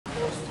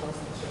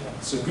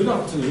So good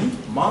afternoon,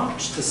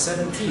 March the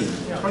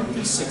 17th,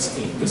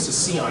 2016. This is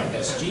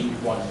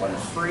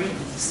CISG113,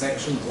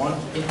 Section 1,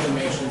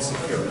 Information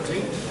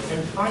Security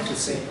and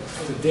Privacy.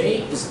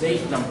 Today is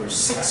date number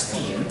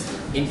 16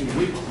 into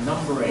week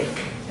number 8.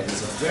 It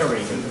is a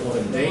very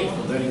important day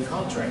for learning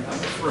contract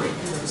number 3.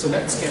 So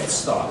let's get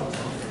started.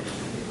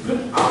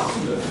 Good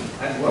afternoon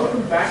and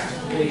welcome back to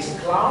today's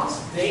class,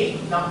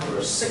 day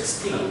number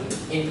 16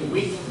 into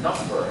week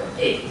number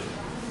 8.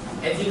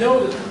 And you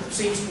know that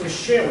since we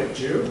share with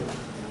you,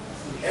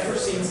 ever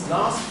since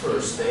last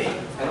Thursday,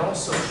 and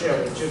also share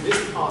with you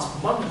this past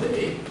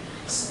Monday,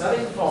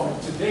 starting from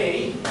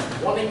today,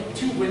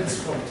 2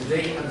 weeks from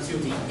today until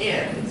the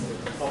end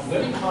of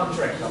learning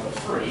contract number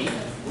 3,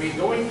 we're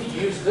going to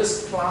use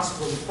this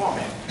classroom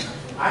format.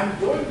 I'm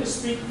going to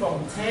speak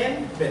from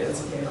 10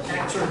 minutes,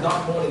 actually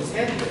not more than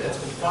 10 minutes,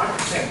 but 5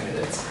 to 10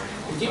 minutes,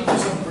 to give you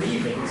some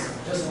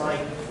briefings, just like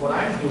what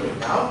I'm doing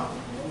now.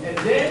 And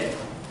then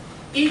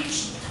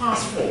each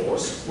task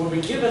force will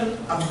be given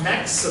a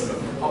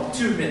maximum of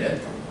 2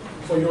 minutes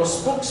for your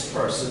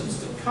spokespersons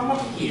to come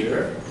up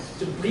here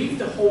to brief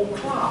the whole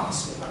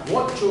class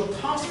what your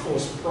task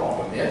force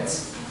problem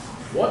is,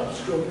 what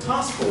your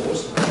task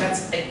force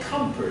has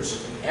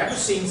accomplished ever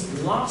since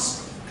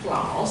last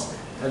class,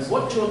 and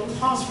what your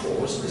task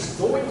force is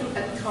going to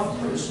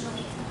accomplish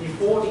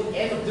before the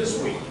end of this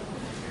week.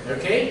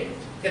 Okay?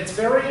 It's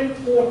very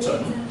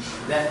important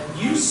that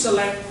you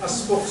select a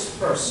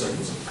spokesperson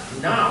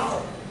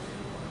now.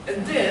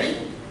 And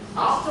then,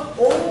 after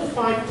all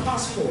 5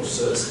 task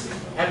forces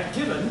have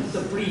given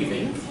the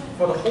briefing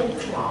for the whole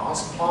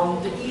class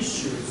on the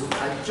issues that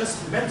I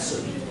just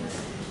mentioned,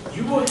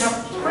 you will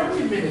have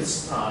 20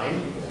 minutes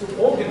time to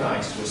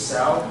organize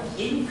yourself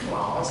in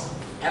class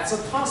as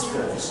a task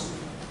force.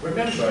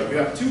 Remember, you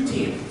have 2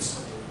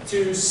 teams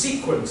to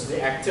sequence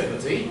the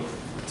activity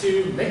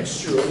to make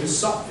sure you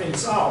sort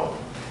things out.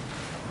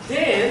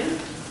 Then,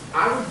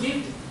 I will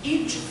give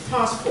each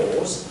task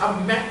force a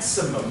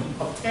maximum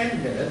of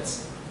 10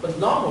 minutes, but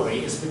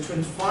normally it's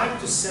between 5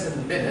 to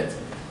 7 minutes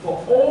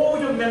for all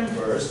your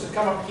members to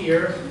come up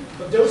here.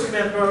 For those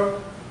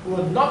members who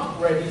are not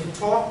ready to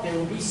talk, they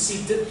will be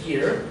seated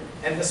here,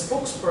 and the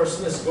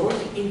spokesperson is going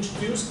to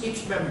introduce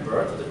each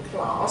member to the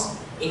class,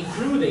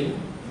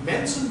 including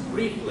mention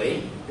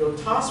briefly your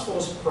task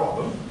force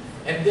problem,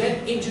 and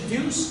then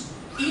introduce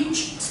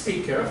each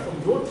speaker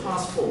from your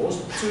task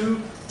force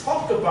to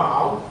talk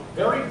about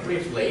very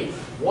briefly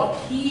what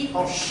he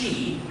or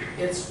she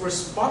is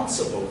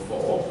responsible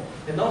for,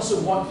 and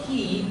also what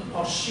he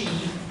or she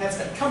has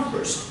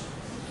accomplished,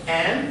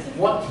 and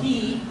what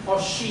he or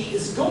she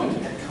is going to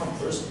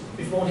accomplish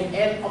before the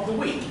end of the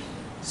week.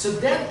 So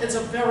that is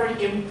a very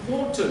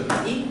important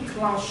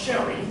in-class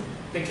sharing,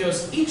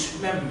 because each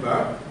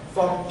member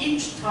from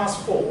each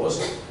task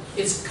force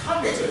is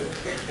counted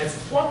as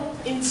one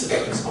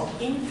instance of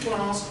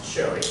in-class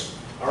sharing.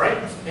 Alright?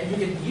 And you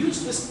can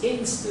use this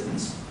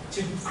instance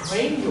to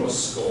claim your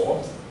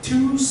score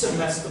 2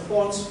 semester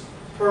points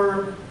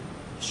per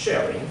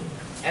sharing.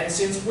 And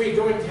since we're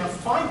going to have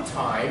 5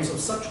 times of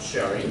such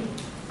sharing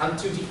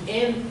until the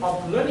end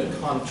of learning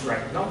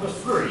contract number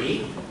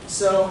 3,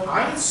 so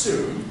I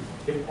assume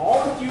if all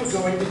of you are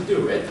going to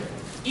do it,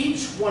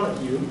 each one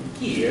of you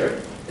here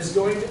is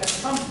going to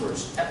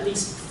accomplish at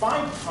least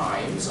 5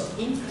 times of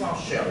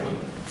in-class sharing.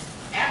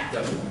 Add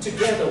them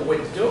together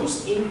with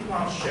those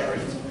in-class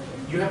sharings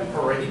you have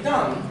already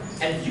done,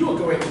 and you are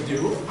going to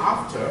do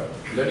after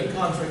learning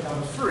contract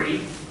number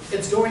 3.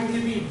 It's going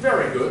to be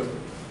very good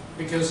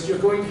because you're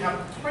going to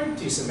have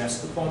 20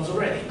 semester points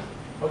already.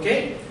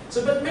 Okay?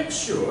 So but make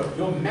sure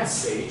your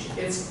message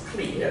is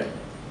clear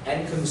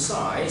and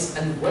concise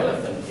and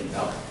relevant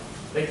enough,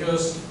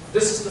 because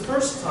this is the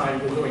first time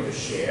we're going to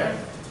share,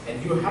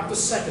 and you have the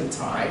second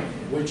time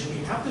which we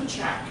have to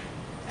check.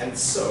 And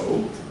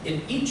so,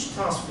 in each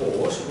task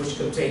force, which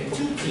contains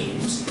 2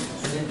 teams,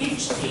 and in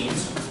each team,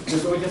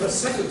 we're going to have a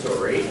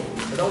secretary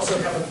and also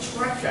have a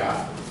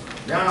tracker.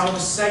 Now, the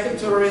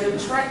secretary and the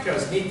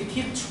trackers need to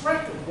keep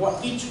track of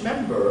what each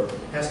member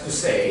has to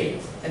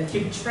say, and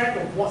keep track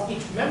of what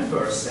each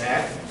member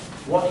said,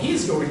 what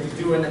he's going to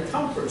do and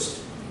accomplish.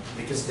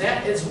 Because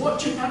that is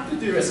what you have to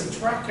do as a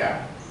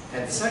tracker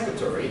and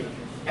secretary.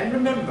 And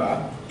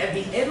remember, at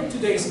the end of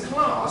today's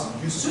class,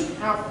 you should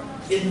have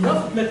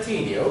enough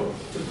material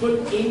to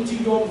put into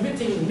your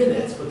meeting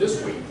minutes for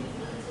this week.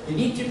 You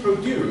need to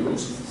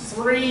produce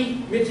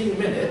 3 meeting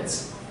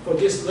minutes for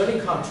this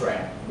learning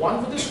contract.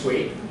 1 for this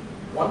week,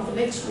 1 for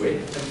next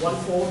week, and 1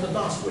 for the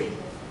last week.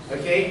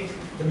 Okay?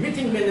 The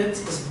meeting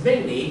minutes is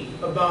mainly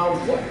about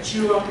what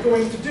you are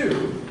going to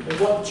do and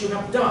what you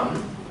have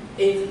done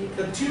in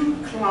the 2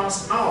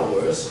 class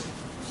hours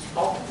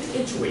of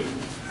each week.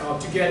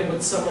 Together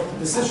with some of the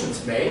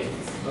decisions made,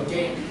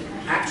 okay,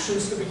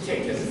 actions to be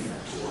taken,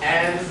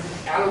 and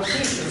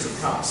allocations of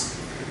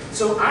tasks.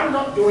 So I'm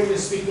not going to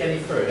speak any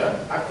further.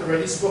 I've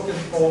already spoken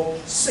for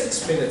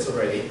 6 minutes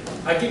already.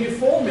 I give you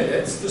 4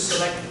 minutes to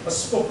select a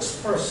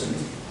spokesperson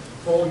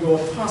for your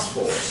task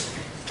force.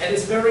 And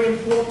it's very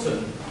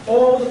important,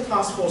 all the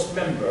task force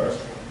members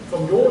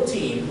from your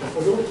team,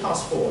 for your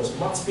task force,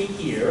 must be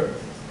here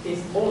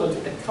in order to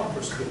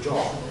accomplish the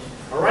job.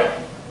 All right?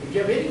 If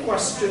you have any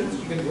questions,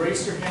 you can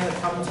raise your hand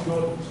and come to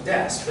your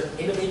desk. But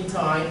in the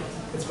meantime,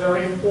 it's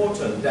very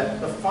important that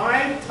the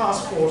 5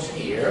 task force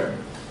here,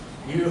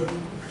 you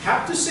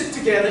have to sit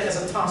together as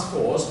a task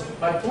force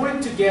by putting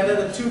together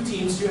the 2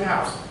 teams you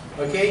have.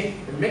 Okay?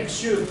 And make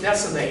sure to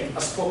designate a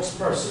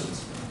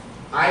spokesperson.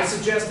 I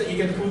suggest that you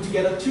can put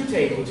together 2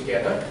 tables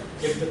together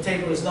if the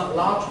table is not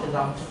large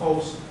enough to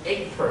host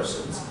 8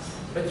 persons.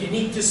 But you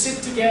need to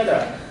sit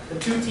together, the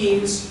 2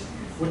 teams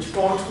which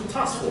forms the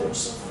task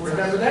force.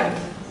 Remember that?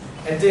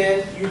 And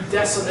then you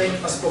designate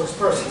a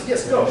spokesperson.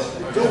 Yes, go.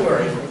 Don't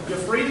worry.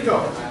 You're free to go.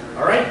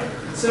 All right?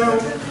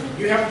 So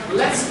you have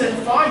less than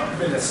 5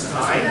 minutes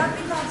time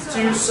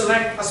to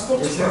select a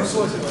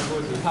spokesperson.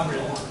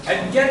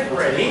 And get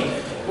ready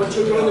what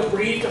you're going to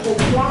brief the whole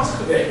class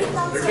today.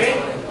 Okay?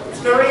 It's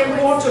very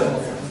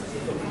important.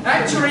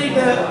 Actually,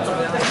 the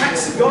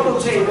hexagonal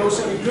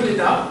tables are good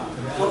enough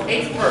for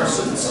 8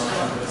 persons.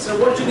 So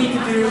what you need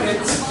to do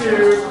is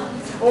to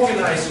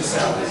organize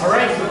yourself. All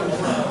right?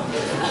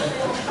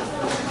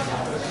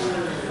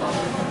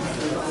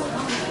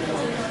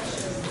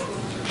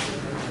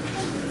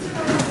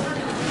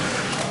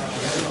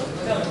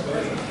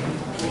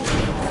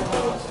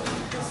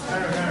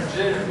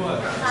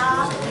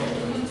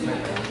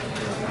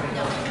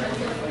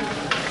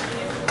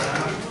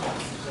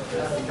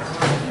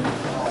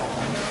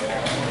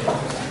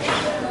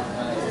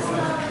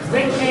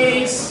 Make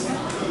case,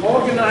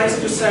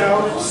 organize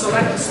yourself,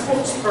 select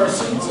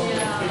spokespersons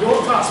for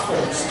your task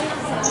force.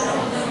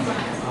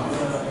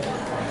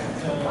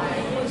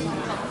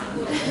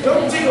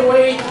 Don't take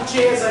away the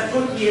chairs I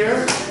put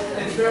here.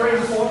 It's very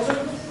important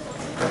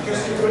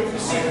because you're going to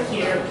see it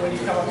here when you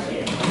come up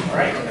here. All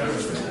right?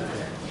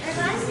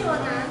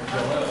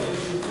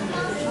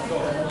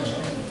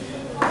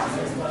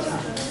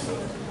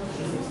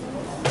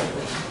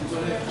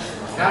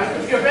 Now,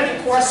 if you have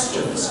any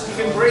questions, you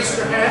can raise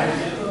your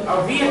hand.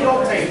 I'll be at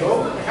your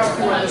table to help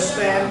you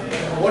understand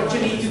what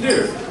you need to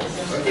do.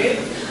 Okay?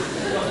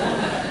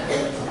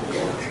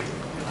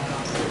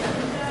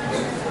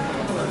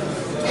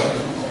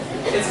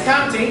 It's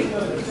counting.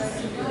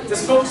 The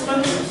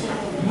spokesman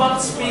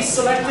must be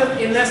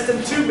selected in less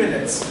than 2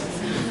 minutes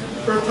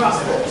per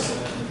task force.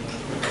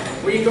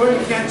 We're going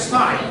to catch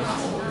time.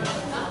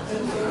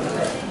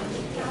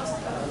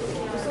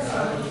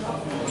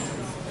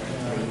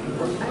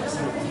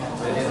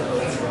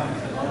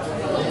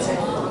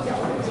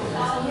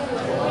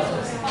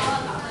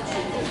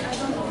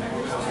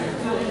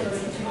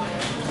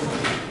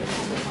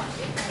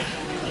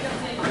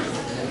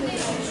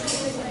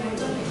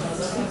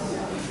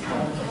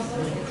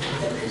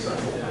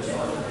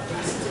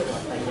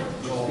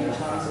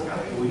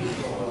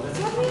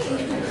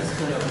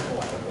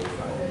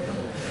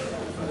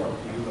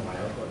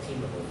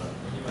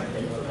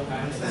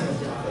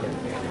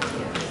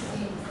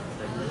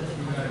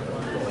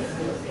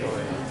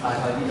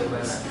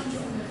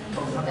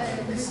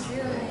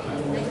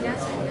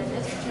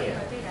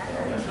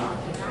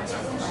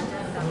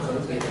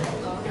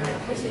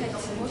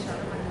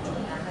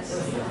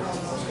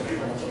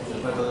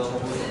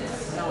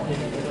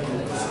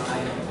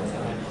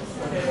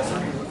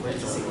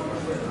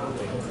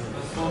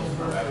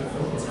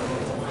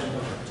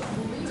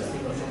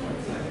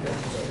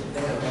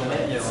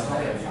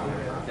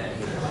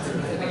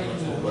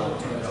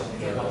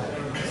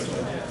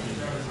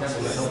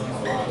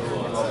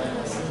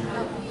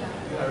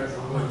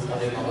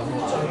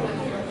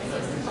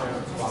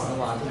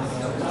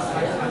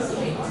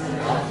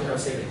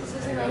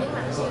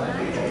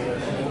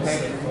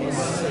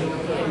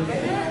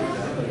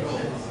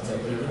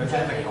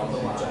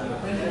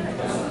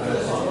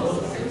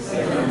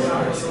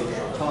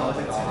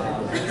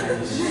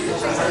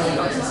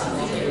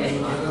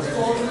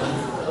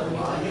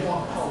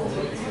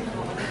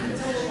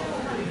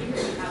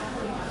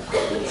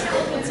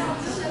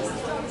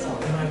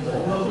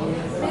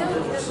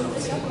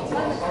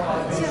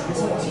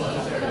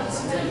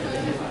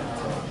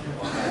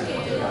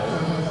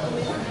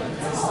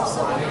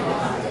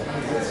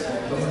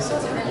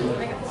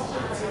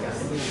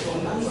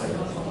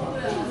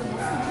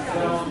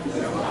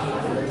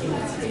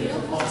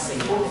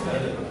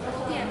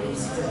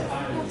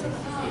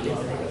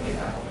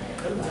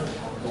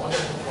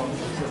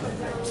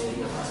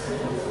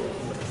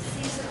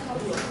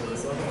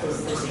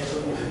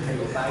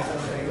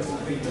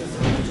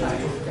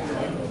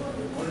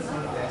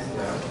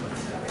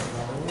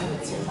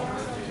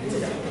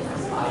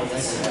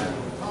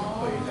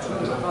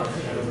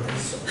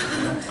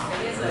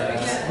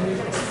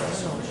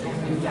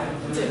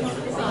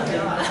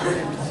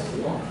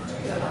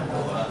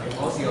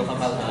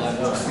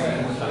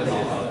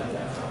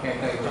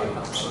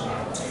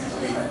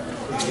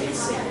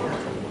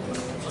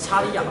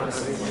差啲入啊！一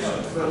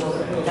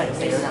人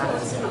死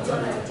咗間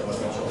公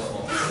司，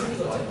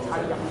差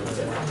啲入。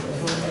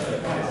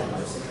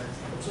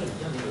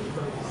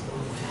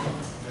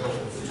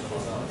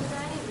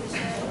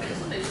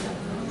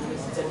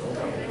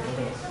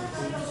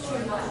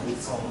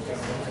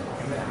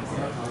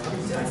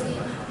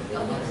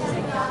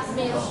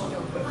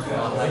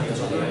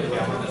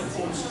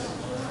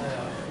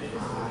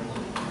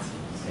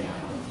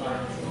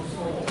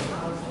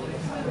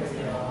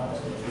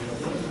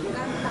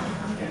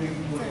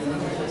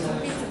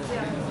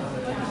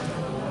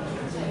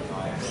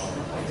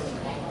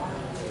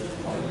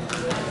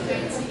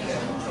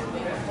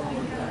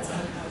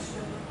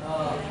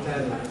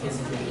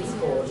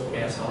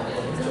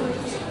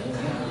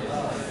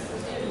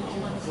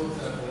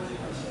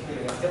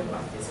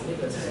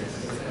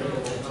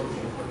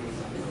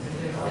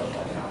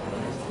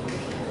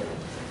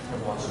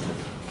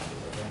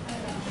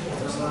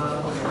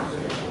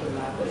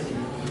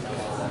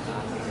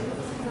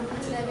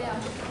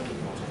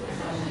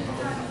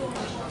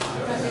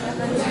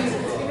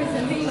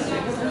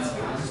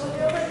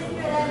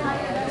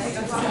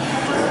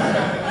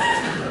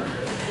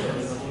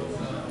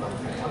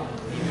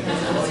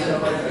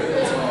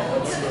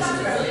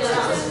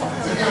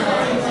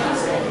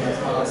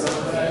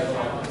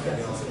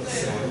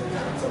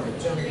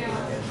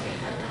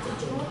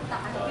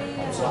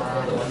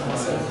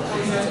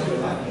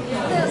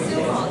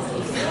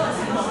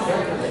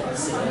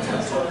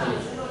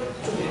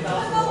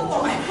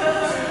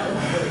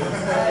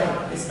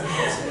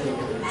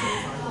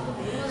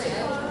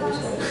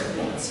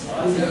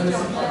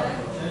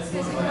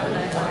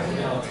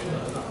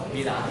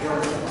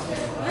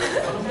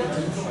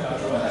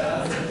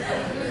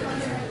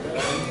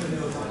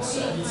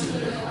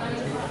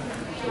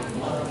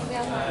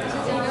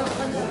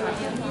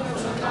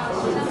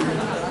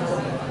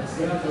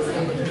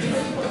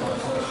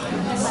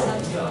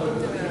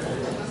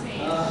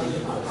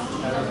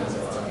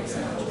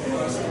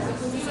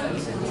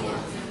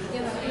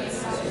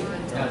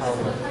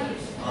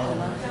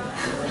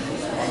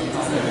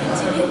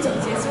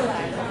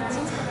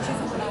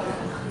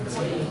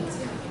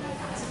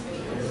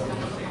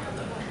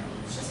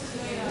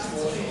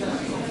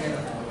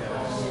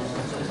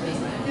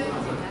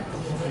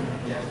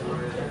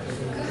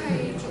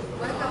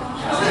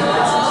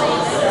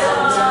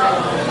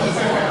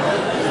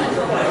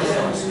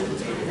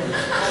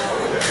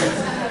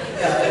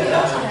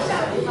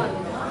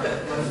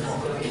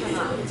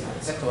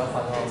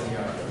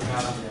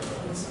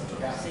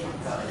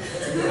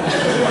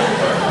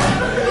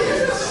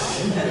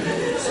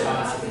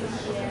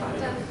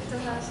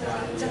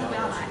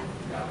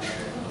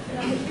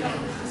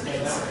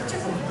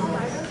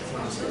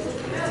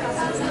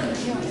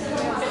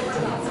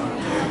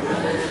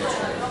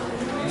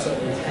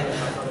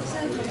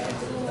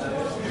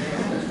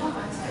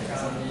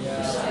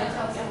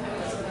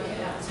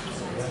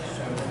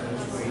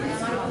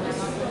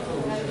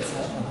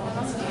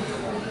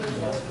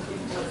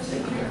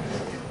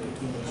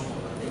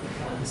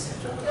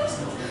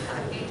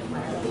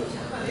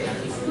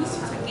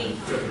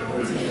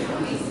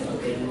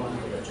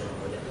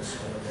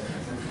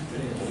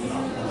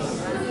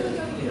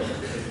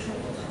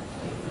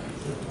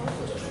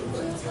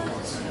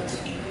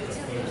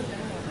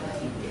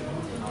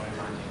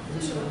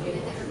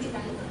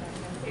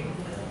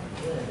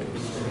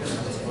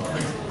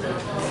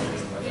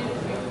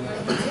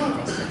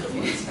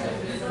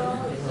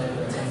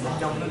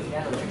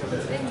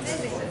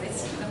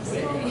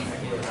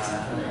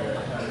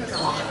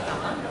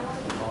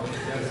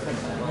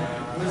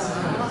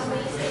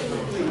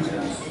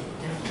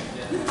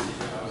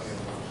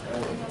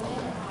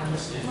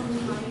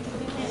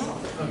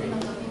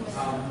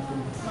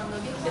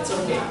It's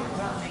okay.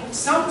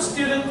 Some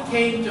students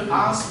came to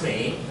ask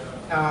me,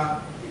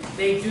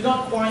 they do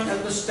not quite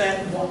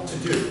understand what to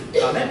do.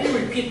 Let me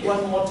repeat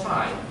one more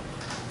time.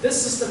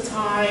 This is the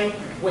time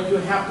when you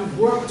have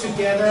to work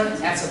together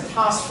as a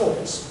task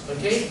force,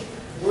 okay?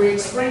 We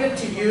explained it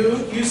to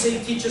you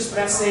using teacher's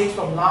message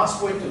from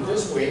last week to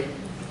this week.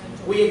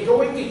 We are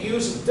going to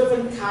use a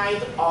different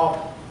kind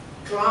of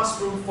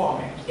classroom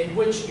format in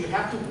which you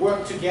have to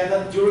work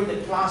together during the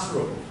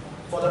classroom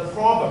for the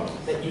problem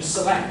that you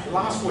select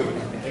last week,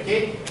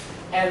 okay?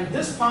 And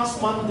this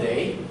past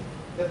Monday,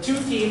 the two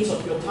teams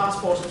of your task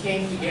force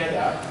came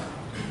together.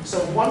 So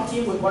one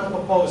team with one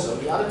proposal,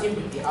 the other team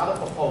with the other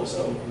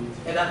proposal,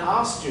 and I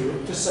asked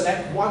you to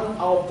select one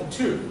out of the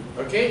two,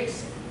 okay?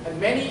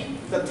 And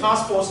the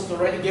task force has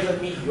already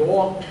given me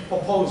your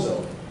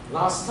proposal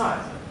last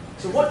time.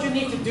 So what you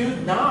need to do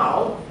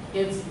now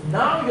is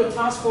now your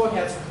task force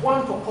has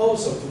one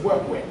proposal to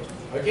work with,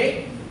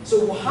 okay?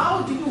 So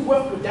how do you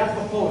work with that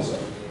proposal?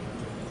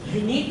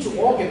 You need to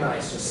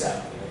organize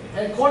yourself.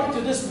 And according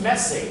to this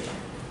message,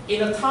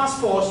 in a task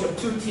force you have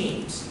two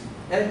teams.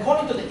 And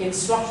according to the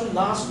instruction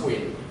last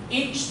week,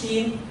 each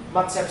team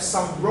must have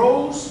some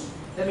roles.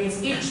 That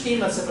means each team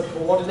must have a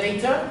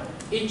coordinator,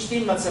 each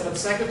team must have a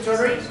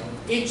secretary,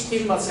 each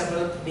team must have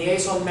a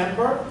liaison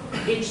member,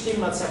 each team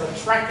must have a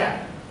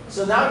tracker.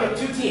 So now you have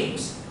two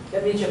teams.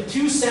 That means you have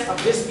two sets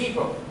of these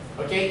people,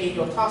 okay, in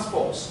your task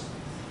force.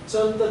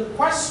 So the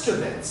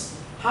question is,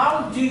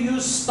 how do you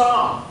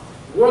start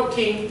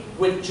working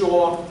with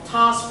your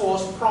task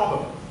force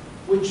problem,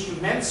 which you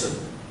mentioned,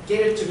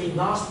 gave it to me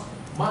last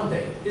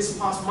Monday, this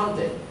past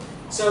Monday.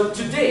 So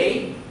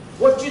today,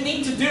 what you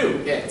need to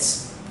do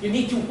is, you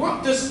need to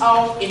work this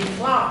out in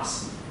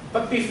class.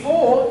 But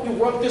before you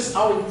work this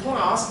out in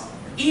class,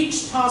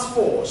 each task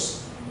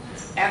force,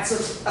 as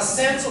a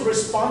sense of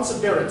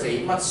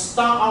responsibility, must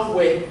start out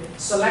with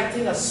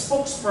selecting a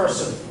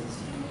spokesperson.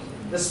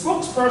 The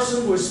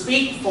spokesperson will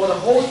speak for the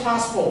whole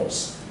task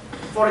force.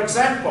 For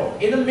example,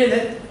 in a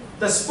minute,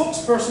 the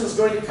spokesperson is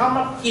going to come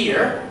up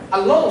here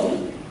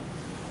alone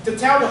to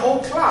tell the whole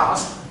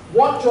class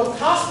what your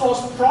task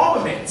force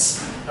problem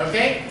is.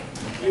 Okay?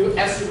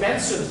 As you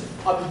mentioned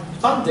on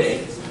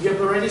Monday, you have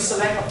already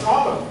selected a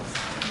problem.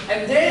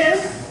 And then,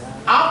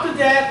 after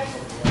that,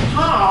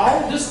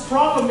 how this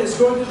problem is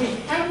going to be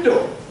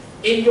handled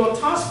in your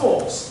task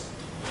force.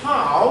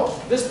 How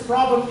this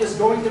problem is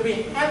going to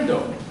be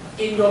handled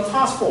in your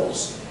task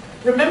force.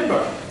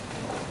 Remember,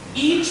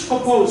 each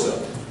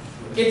proposal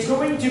is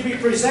going to be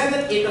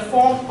presented in the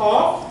form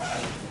of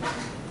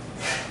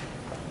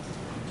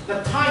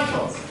the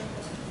title,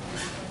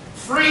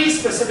 3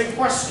 specific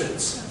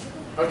questions,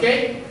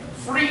 okay?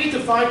 3 to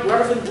 5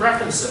 relevant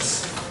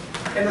references,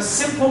 and a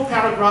simple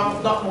paragraph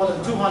of not more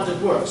than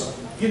 200 words.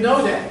 You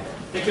know that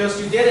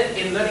because you did it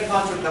in learning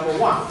contract number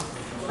 1,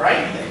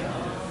 right?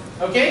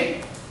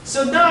 Okay?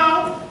 So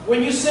now,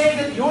 when you say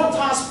that your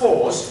task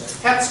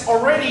force has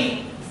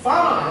already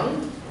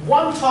found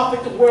one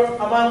topic to work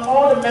among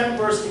all the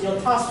members in your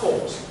task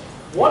force,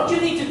 what you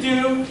need to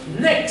do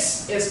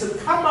next is to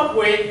come up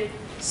with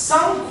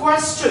some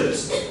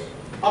questions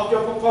of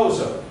your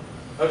proposal.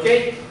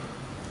 Okay?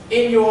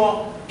 In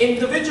your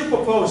individual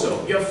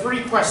proposal, you have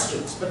 3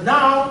 questions. But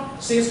now,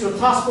 since your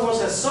task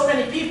force has so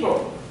many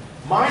people,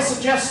 my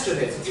suggestion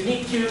is you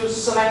need to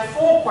select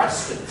 4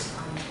 questions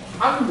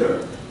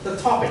under the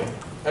topic.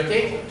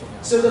 Okay?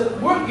 So the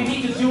work you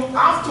need to do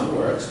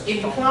afterwards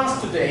in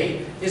class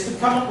today is to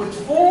come up with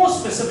 4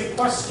 specific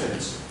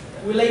questions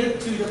related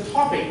to the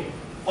topic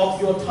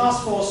of your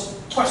task force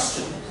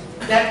question.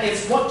 That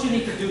is what you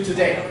need to do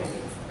today.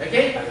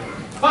 Okay?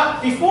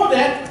 But before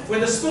that,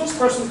 when the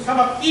spokesperson come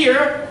up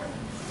here,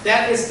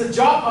 that is the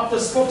job of the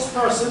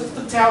spokesperson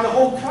to tell the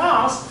whole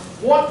class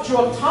what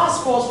your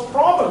task force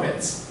problem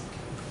is.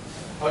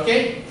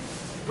 Okay?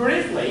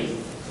 Briefly,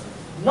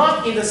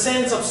 not in the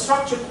sense of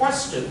structured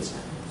questions,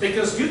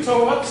 because you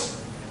told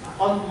us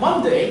on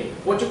Monday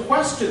what your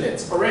question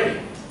is already.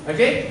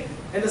 Okay?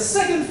 And the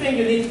second thing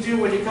you need to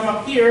do when you come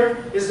up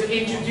here is to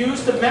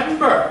introduce the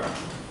member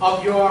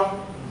of your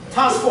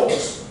task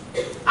force.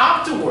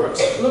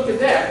 Afterwards, look at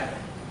that.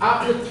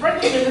 After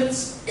 20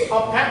 minutes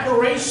of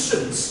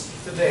preparations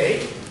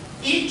today,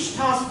 each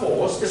task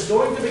force is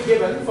going to be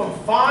given from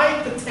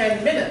 5 to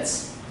 10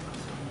 minutes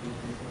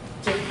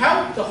to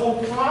help the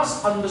whole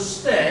class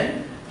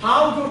understand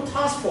how your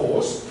task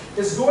force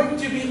is going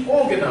to be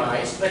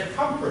organized to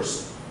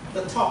encompass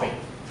the topic.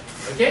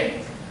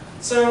 Okay?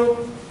 So,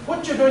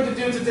 what you're going to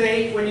do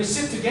today when you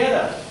sit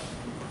together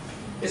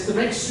is to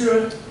make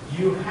sure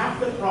you have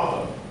the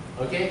problem.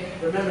 Okay?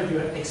 Remember, you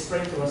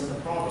explained to us the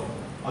problem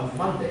on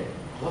Monday.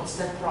 What's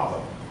that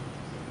problem?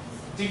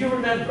 Do you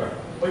remember?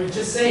 Or you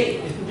just say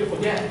it, you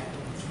forget.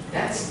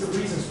 That's the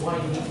reasons why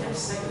you need to have a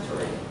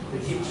secretary to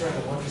keep track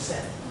of what you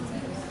said.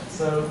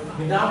 So,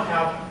 you now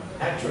have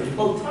actually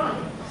both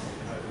time.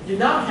 You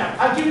now have,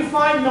 I'll give you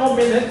 5 more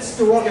minutes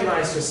to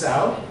organize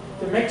yourself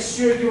to make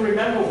sure you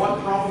remember what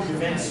problem you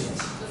mentioned.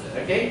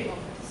 Okay?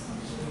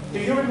 Do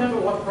you remember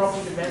what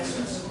problem you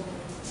mentioned?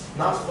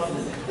 Last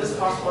Monday? This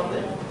past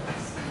Monday?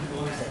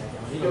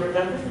 Do you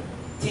remember?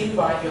 Team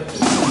by your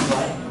team,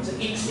 right? So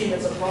each team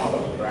has a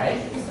problem, right?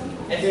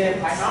 And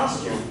then I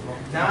asked you,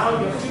 now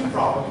you have 2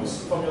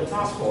 problems from your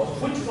task force,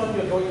 which one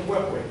you're going to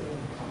work with?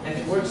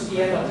 And towards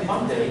the end of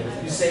Monday,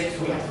 you say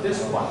we have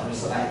this one, we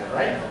select it,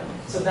 right?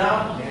 So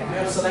now you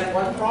have to select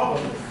one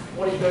problem.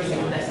 What are you going to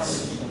do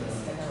next?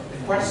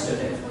 The question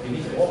is, you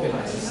need to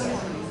organize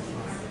yourself.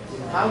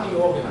 How do you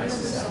organize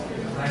yourself?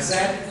 And I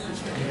said,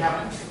 you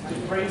have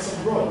to create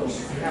some roles.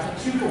 You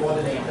have 2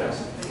 coordinators,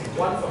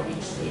 1 from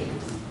each team.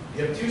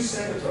 You have 2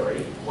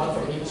 secretaries, 1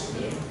 from each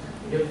team.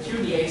 You have 2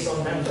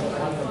 liaison members,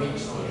 1 from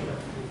each team.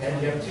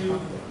 And you have 2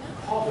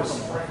 office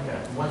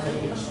directors, 1 from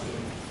each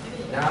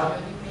team.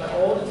 Now, but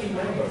all the team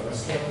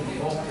members have to be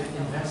involved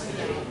in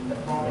investigating the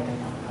problem.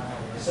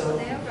 So,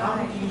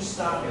 how do you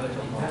start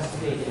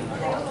investigating the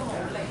problem?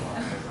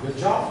 Your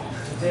job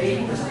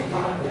today is to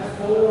come up with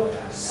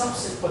 4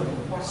 subsequent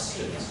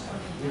questions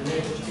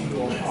related to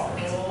your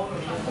problem.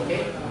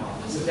 Okay?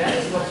 So that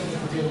is what you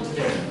need to do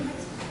today.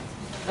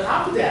 And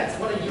after that,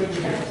 what are you going to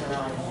do?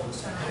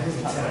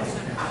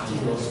 After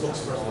your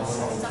spokesperson.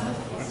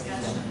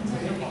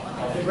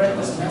 You read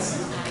this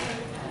message.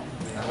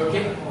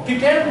 Okay?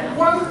 Prepare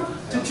 1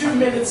 to 2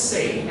 minutes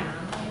saying,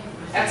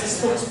 as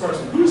a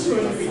spokesperson, who's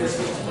going to be the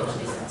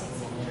spokesperson?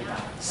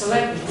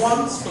 Select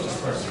 1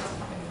 spokesperson.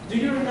 Do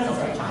you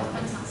remember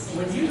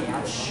when you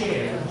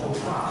share the whole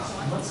class,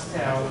 you must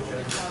tell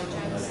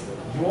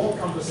your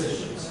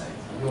compositions.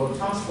 Your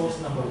task force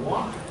number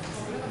 1,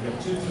 you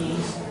have 2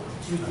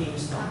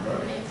 teams number,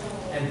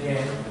 and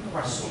then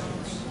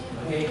questions.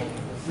 Okay?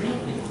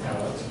 Briefly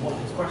tell us what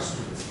the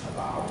question is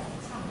about,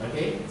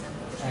 Okay?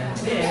 And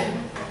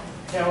then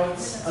tell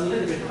us a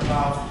little bit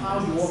about how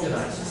you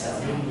organize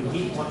yourself. Maybe you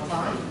meet one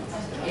time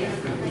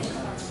every week.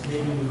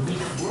 Maybe you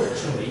meet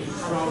virtually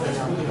from a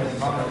Google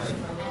environment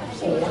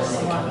or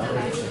some other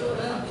arrangement.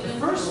 The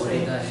first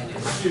thing to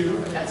do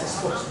as a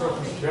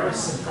spokesperson is very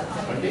simple.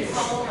 Okay?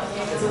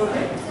 Is it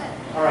okay?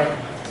 All right.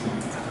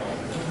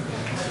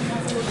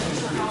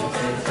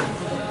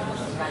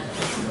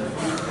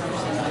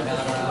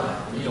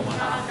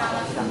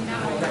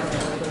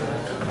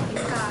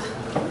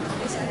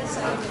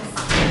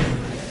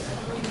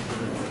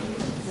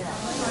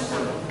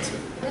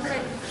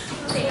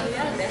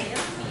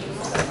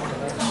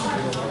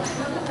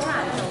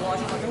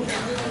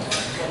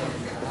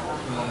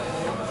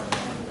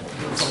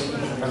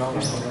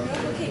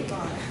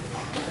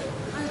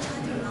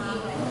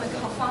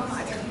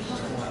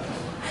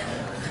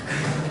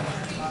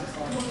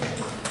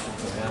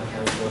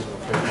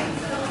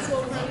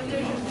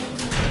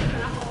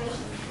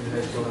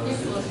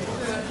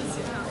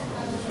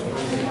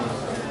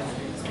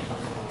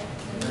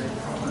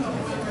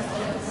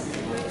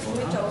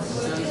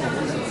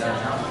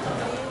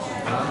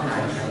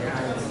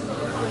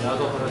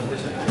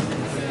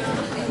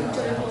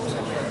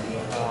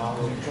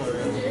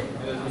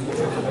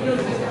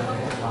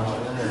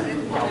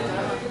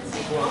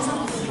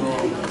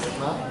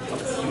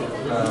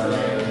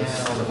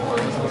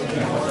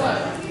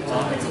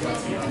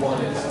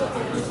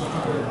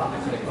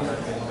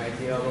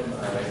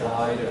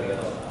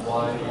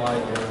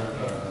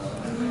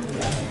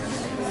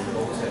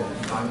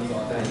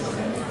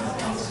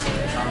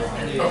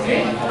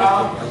 Okay,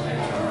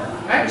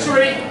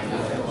 actually,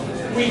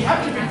 we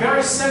have to be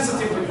very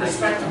sensitive with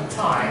respect to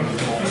time.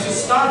 We should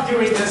start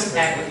doing this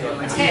at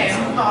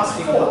 10 past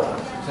 4,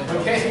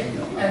 okay?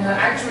 And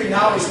actually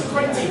now it's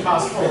 20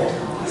 past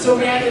 4. So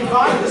may I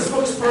invite the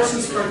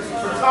spokespersons for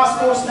task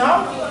force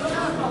now?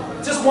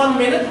 Just 1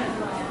 minute.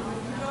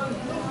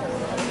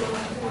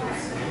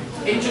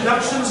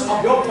 Introductions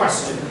of your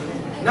question.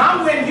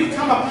 Now when you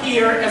come up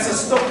here as a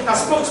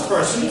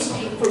spokesperson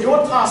for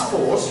your task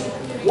force,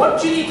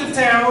 what you need to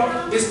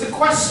tell is the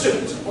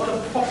question or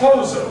the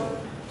proposal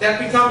that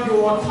become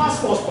your task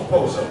force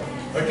proposal.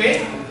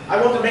 Okay? I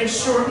want to make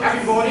sure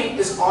everybody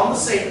is on the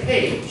same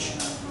page.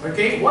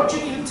 Okay? What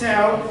you need to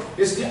tell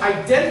is the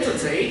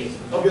identity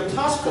of your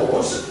task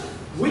force,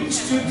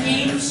 which 2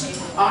 teams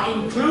are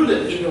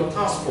included in your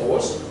task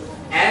force,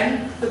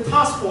 and the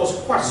task force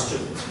question.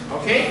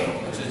 Okay?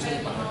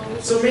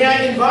 So may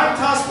I invite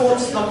task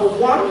force number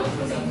 1?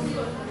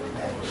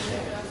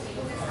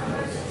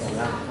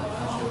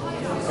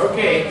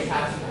 Okay,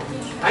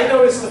 I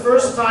know it's the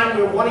first time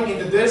we're running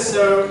into this,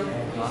 so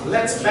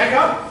let's back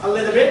up a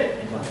little bit.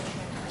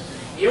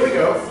 Here we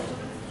go.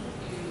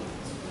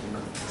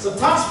 So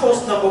task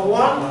force number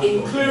 1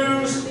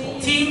 includes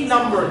team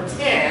number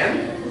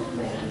 10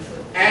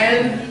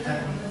 and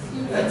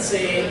let's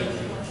say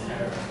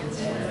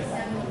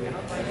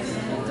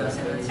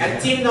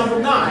and team number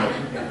 9.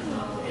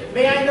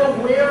 May I know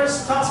where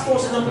is task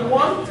force number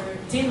 1,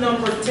 team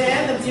number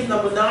 10 and team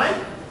number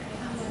 9?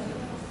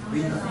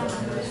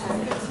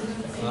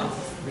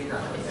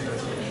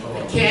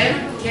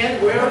 Ken,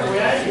 where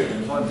are you?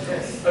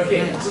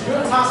 Okay, so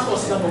you're task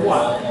force number 1.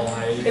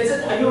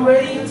 Are you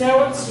ready to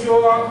tell us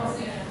your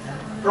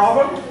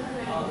problem?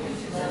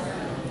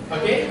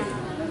 Okay?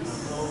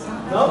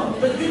 No?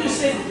 But you just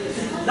said,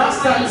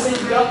 last time you said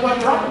you got one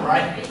problem,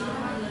 right?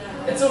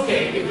 It's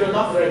okay if you're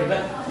not ready,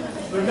 but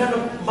remember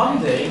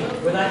Monday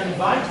when I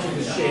invite you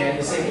to share,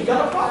 you say you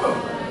got a problem.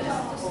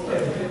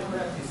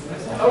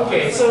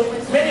 Okay, so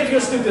many of you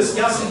are still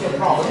discussing your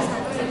problem.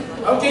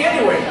 Okay,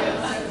 anyway,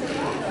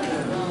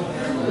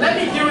 let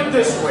me do it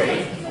this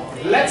way.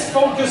 Let's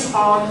focus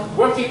on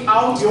working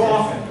out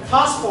your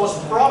task force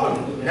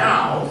problem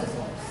now,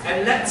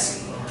 and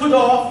let's put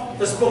off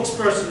the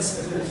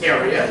spokesperson's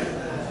area.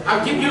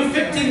 I'll give you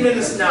 15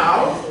 minutes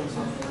now,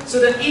 so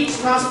that each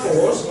task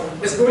force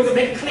is going to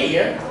make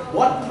clear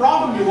what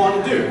problem you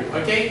want to do,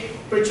 okay,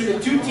 between the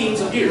 2 teams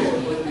of you.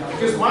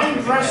 Because my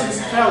impressions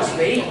tells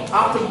me,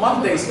 after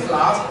Monday's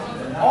class,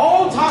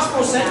 all task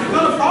force said you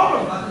got a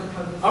problem.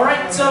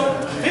 Alright, so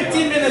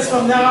 15 minutes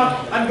from now,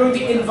 I'm going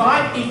to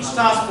invite each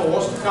task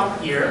force to come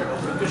here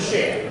to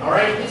share.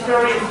 Alright, it's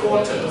very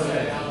important.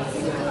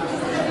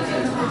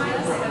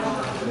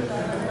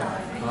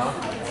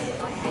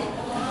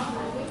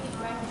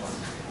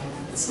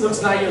 It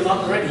looks like you're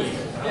not ready.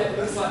 Yeah, it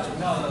looks like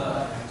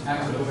no.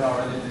 Actually, we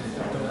already did.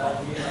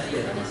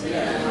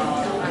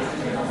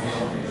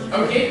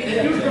 Okay,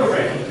 then you're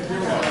ready.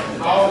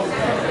 Okay,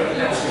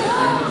 that's good.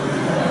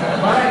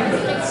 My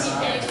goodness.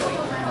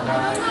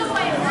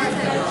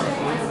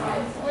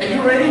 Are you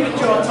ready with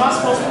your task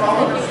force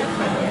problem?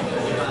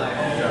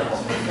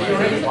 Are you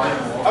ready?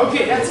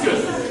 Okay, that's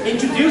good.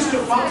 Introduce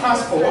your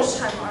task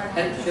force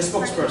and the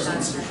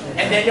spokespersons,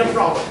 and then your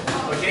problem.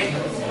 Okay?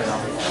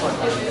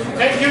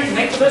 Thank you.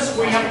 Next,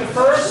 we have the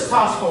first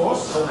task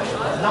force. All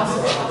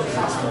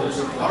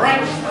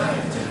right.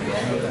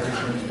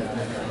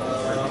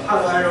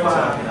 Hello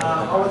everyone,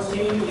 our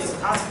team is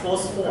Task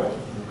Force 4.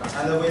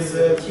 and with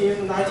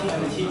Team 19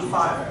 and Team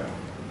 5.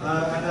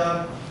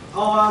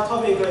 Our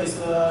topic is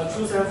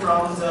chosen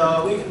from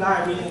the week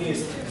 9 reading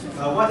list.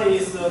 What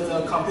is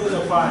the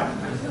computer crime?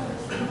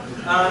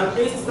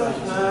 Based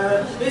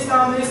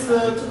on this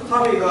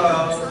topic,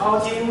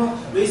 our team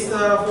raised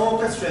 4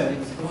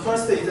 questions. The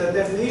first is the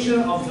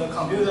definition of the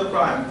computer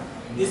crime.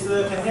 It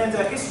contains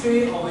the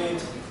history of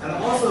it, and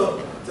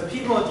also the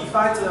people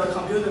define the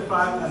computer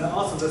crime, and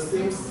also the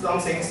some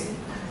things.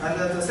 And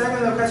the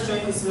second question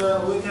is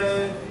we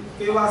can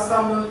give us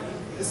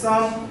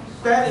some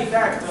bad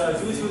effect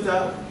due to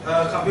the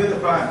computer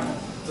crime.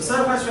 The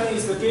third question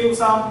is to give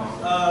some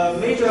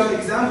major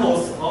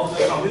examples of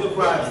the computer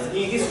crimes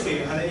in history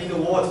and in the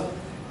world.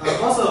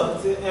 Also,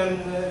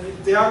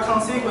 there are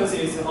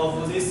consequences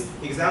of these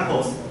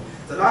examples.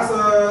 The last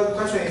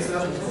question is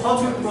how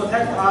to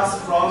protect us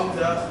from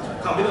the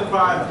computer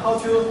crime. How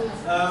to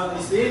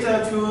is it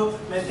to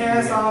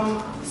maintain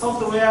some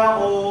software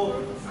or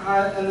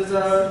and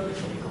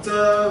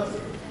the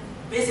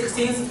basic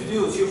things to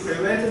do to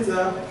prevent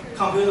the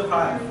computer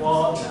crime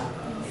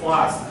for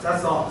us.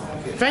 That's all.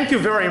 Thank you. Thank you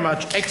very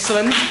much.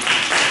 Excellent.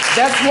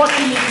 That's what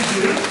you need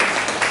to do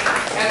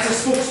as a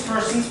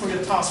spokesperson for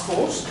your task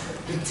force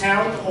to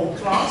tell the whole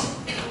class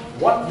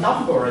what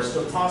number is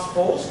the task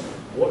force,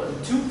 what are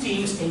the 2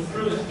 teams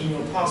included in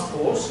your task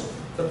force,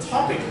 the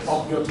topic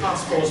of your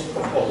task force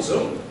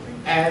proposal,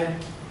 and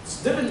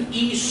different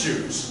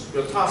issues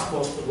your task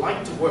force would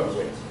like to work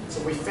with.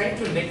 So we thank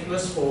you,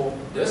 Nicholas, for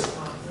this.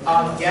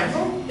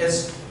 Gabriel,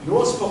 is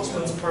your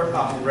spokesman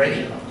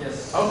ready?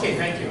 Yes. Okay,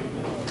 thank you.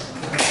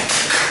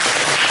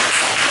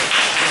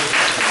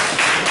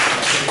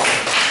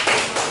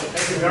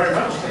 Thank you very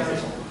much.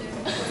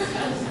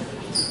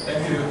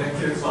 Thank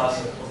you, class.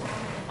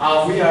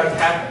 We are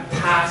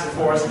task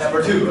force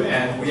number 2,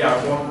 and we are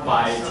formed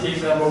by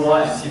team number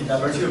 1 and team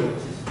number 2.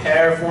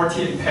 Pair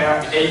 14,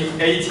 pair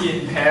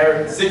 18,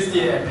 pair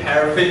 16, and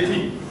pair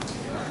 15.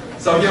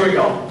 So here we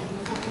go.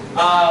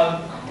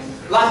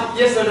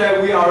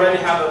 Yesterday we already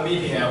have a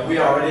meeting and we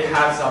already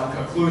have some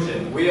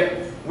conclusion.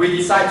 We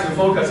decide to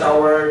focus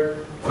our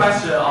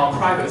question on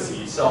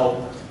privacy.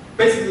 So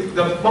basically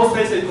the most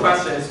basic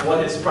question is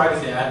what is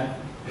privacy, and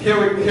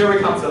here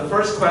comes the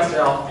first question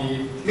of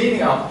the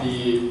meaning of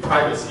the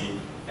privacy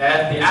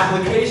and the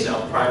application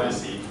of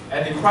privacy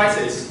and the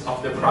crisis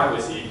of the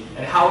privacy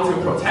and how to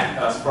protect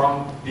us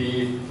from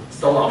the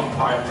stolen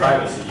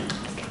privacy.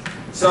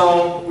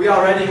 So we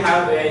already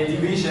have a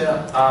division,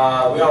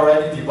 we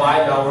already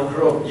divide our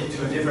group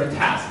into different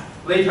tasks.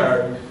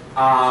 Later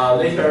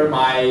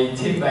my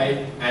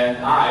teammate and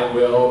I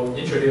will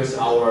introduce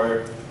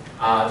our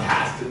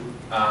task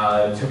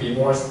to be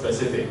more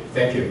specific.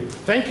 Thank you.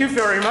 Thank you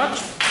very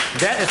much.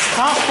 That is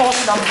task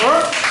force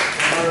number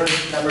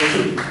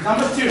 2.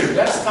 Number 2,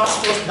 that's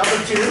task force number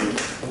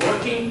 2,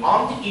 working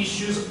on the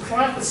issues of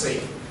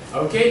privacy.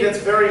 Okay, that's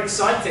very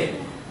exciting.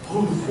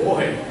 Oh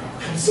boy.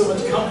 I'm so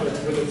much confident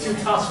with the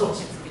 2 task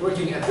forces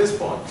working at this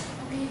point.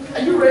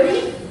 Are you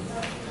ready?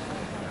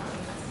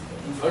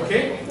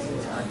 Okay.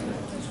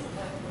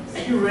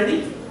 Are you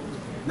ready?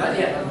 Not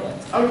yet.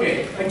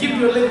 Okay, I'll give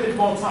you a little bit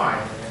more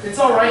time. It's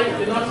all right if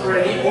you're not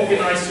ready.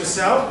 Organize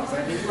yourself.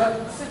 But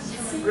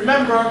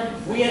remember,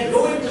 we are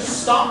going to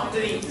stop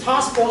the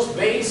task force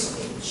base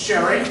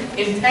sharing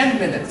in 10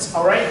 minutes.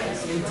 All right?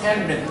 In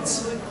 10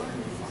 minutes.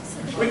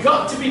 We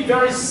got to be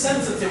very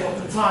sensitive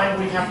of the time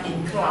we have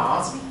in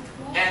class.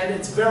 And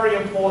it's very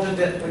important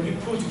that when you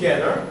put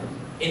together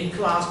in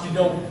class, you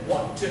know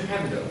what to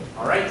handle.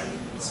 All right?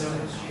 So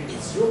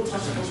it's your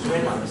task force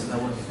ready.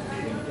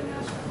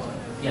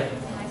 Yeah.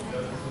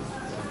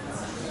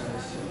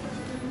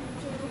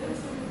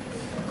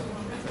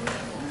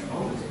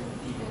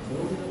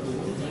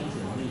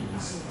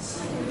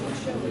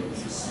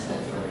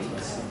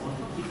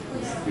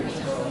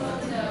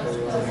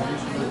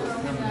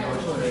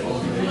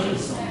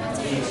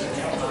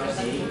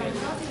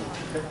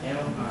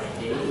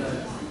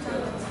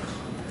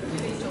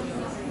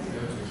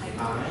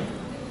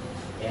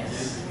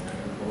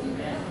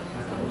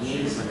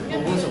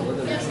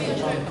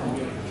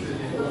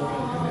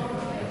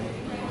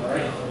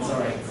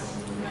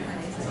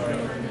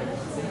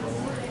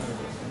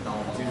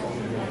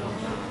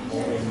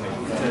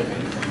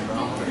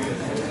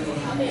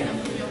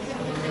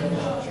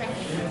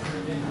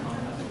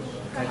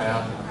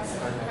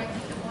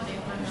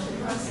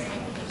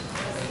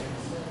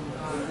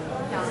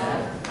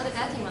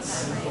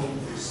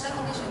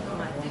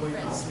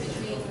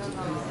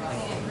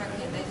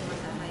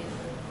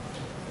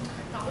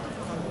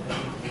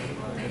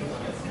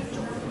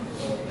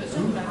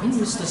 Who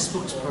is the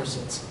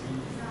spokesperson?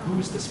 Who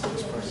is the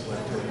spokesperson?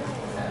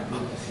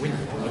 When you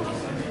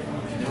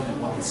know the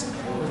ones to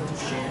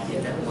share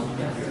in that one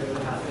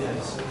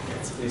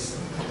it's this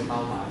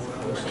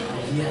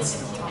yes,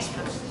 the task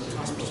force.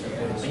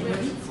 Are you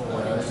ready for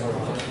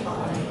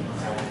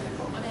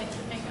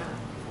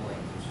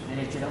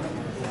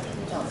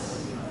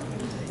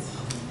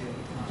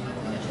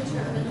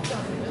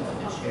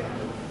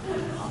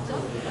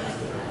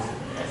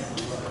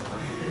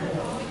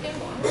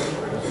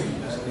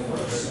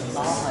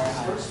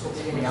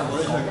Your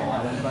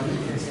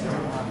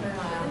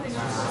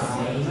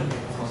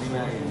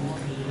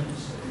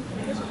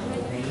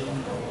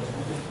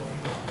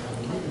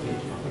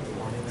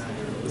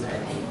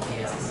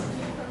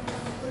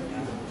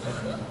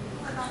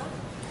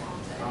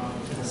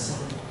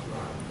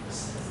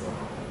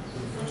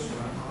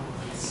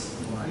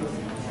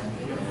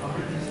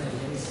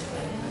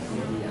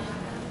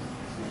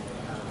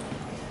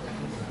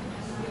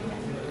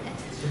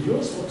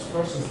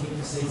spokesperson need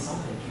to say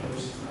something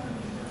first.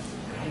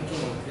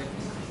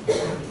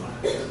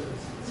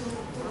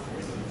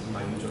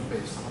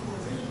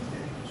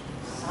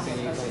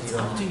 It's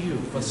up to you.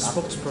 For the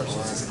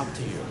spokespersons, it's up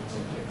to you.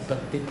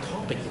 But the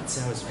topic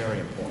itself is very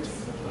important.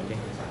 Okay.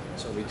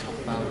 So we talk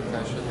about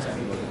passions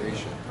and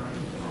motivation.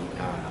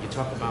 You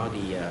talk about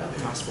the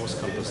task force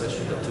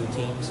composition, the two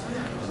teams,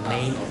 the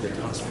name of the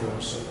task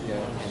force,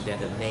 and then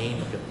the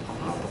name of the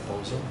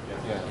proposal,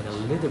 and a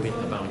little bit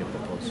about your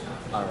proposal.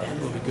 That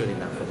will be good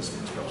enough for the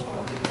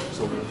spokesperson.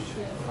 So we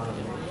should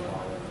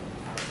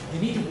You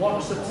need to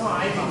watch the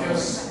time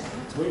because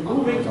we're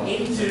moving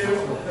into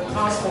the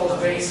task force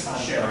based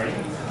sharing.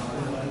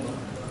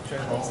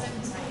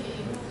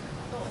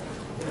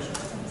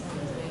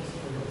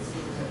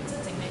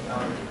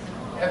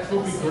 That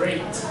will be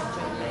great.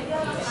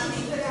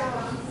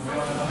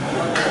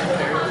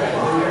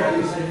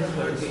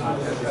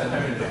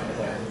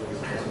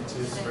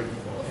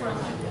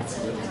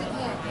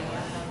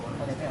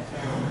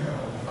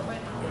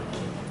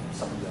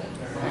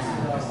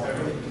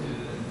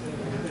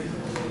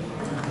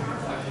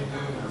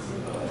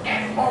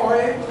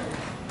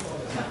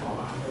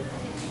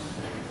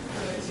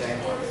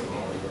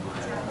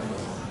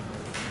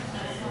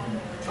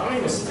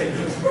 Time is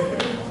taking.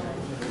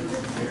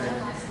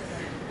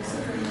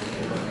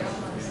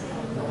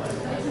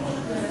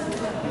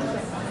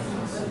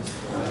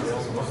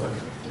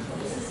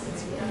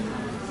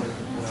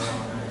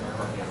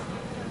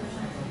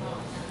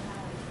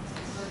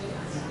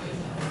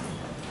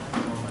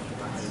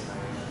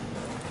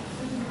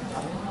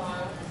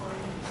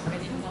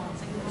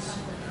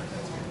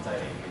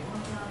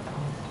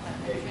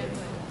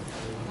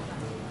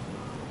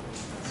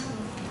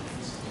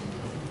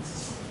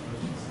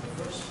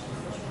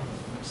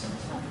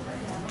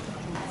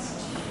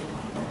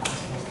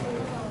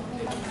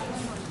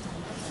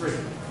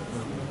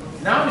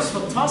 Now is for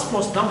task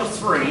force number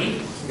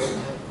 3.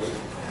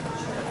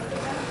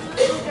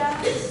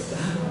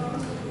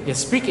 Yeah,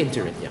 speak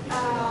into it, yeah.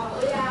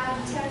 We are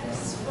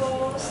task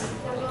force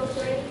number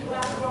 3. We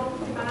are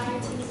from my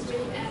team 3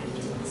 and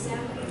team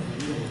 7.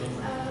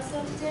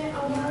 So today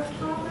our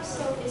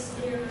proposal is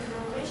the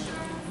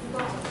information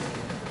from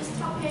this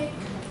topic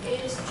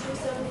is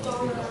chosen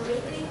from the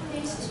reading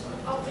list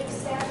of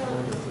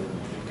example.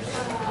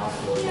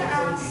 Here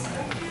are a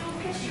few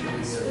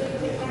questions we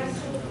would like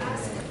to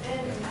ask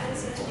and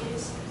answer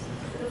is.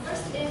 The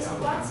first is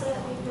what's the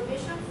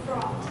information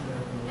fraud?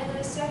 And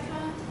the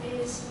second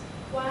is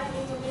why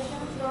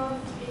information fraud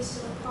is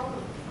so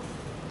common.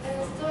 And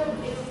the third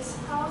is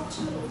how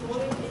to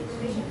avoid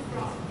information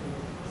fraud.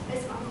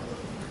 That's all.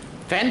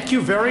 Thank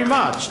you very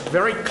much.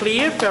 Very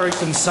clear, very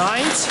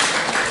concise.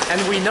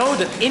 And we know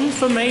that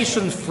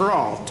information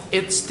fraud,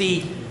 it's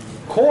the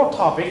core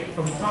topic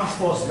from task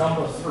force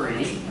number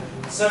 3.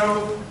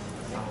 So,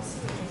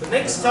 the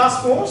next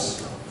task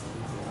force,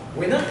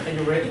 winner, are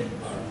you ready?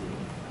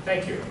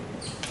 Thank you.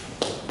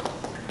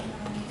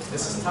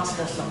 This is task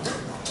force number 3.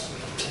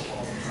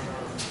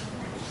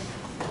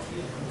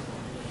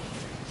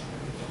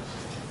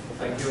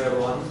 Thank you,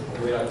 everyone.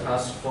 We are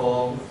task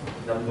force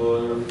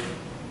number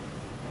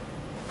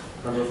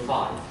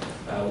 5.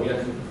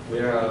 We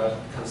are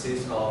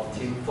consist of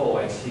team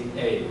 4 and team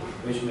 8,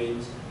 which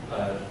means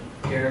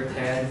pair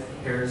 10,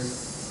 pair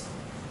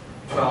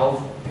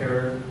 12,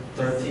 pair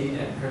 13,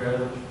 and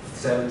pair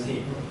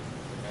 17.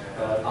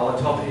 Our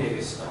topic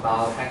is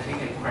about hacking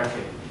and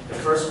cracking. The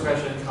first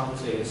question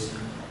comes is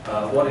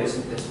what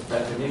is the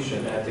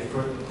definition and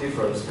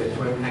difference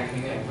between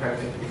hacking and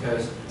cracking?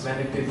 Because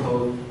many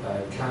people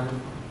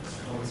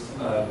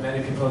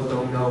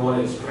don't know what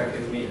is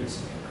cracking means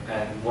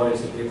and what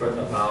is different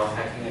about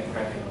hacking and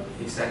cracking.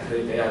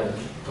 Exactly, they are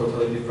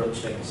totally different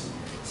things.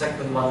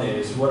 Second one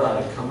is what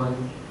are the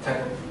common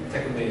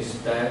techniques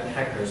that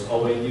hackers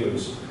always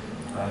use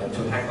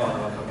to hack on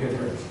our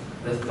computers.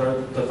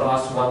 The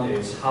last one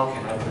is how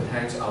can I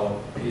protect our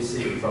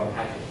PC from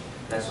hacking?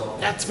 That's all.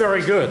 That's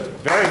very good.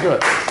 Very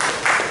good.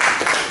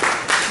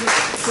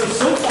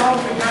 So far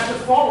we have the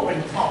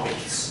following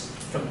topics: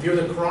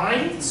 computer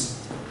crimes,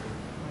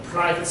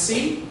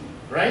 privacy,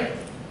 right,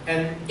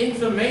 and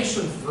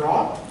information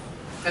fraud,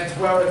 as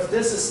well as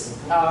this is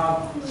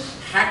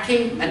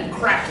hacking and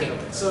cracking.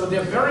 So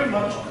they're very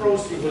much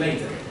closely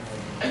related.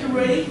 Are you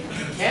ready?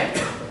 Ken?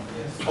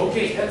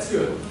 Okay, that's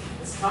good.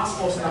 It's task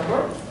force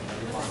number.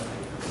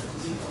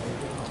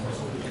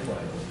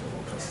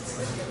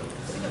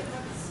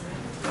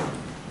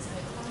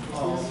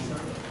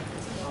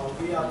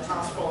 We are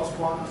task force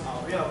 1.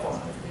 We are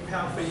from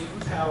pair 3,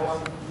 pair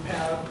 1,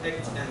 pair 8,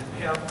 and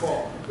pair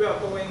 4. We are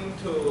going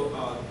to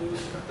do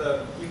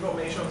the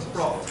information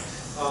plot.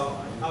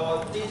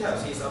 Our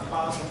details is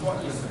about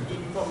what is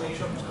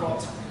information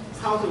plot,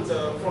 how do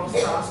the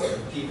fraudsters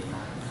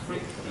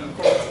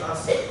defraud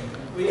us.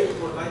 We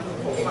would like to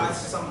provide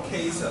some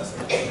cases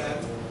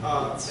and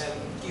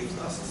give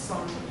us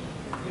some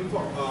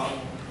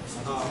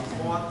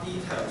more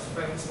details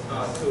thanks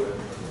to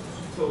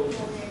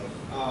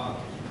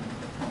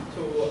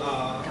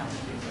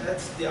let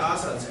the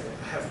others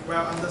have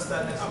well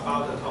understanding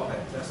about the topic.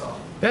 That's all.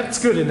 That's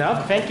good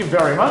enough. Thank you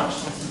very much.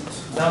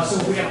 Now,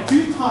 so we have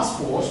 2 task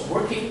forces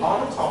working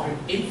on the topic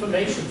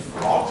information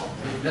fraud.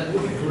 That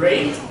would be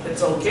great.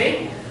 That's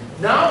okay.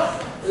 Now,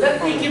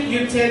 let me give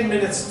you 10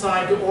 minutes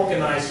time to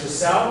organize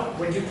yourself.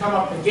 When you come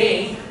up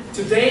again,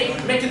 today,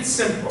 make it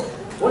simple.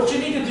 What you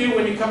need to do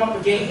when you come up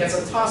again as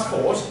a task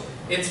force,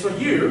 it's for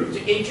you to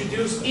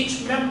introduce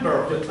each member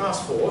of the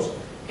task force,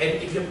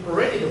 and if you're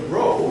already the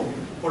role,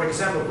 for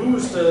example,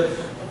 who's the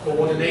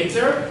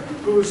coordinator,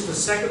 who's the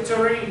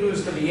secretary,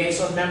 who's the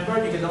liaison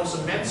member, you can also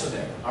mention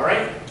it, all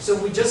right? So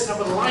we just have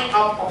a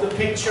line-up of the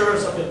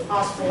pictures of the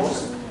task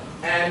force,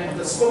 and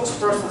the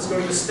spokesperson is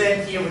going to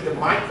stand here with the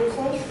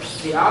microphone,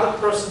 the other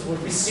person will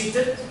be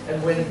seated,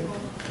 and when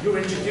you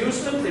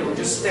introduce them, they will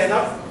just stand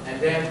up and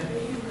then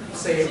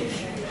say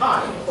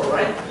hi, all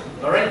right?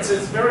 All right, so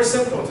it's very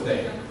simple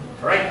today,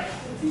 all right?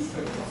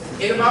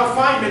 In about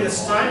 5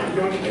 minutes time,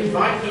 we're going to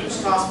invite each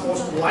task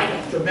force to line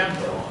up the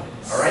member,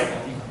 all right?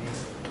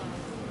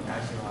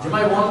 You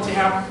might want to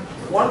have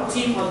one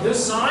team on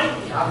this side,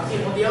 the other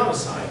team on the other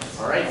side,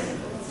 all right?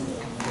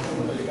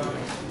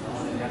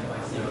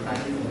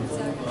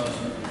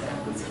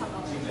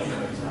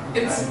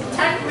 It's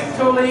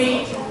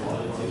technically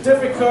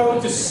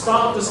difficult to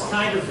start this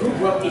kind of group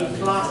work in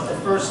class the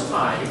first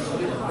time,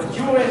 but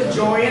you will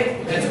enjoy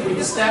it as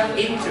we step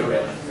into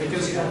it,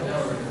 because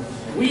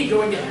we're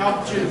going to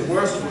help you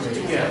work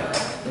together.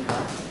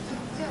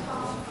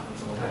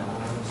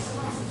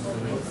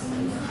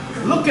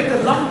 Look at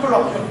the number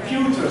of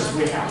computers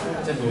we have.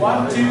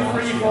 1, 2,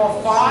 3,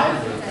 4,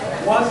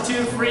 5. 1,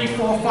 2, 3,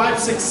 4, 5,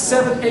 6,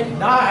 7, 8,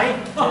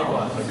 9.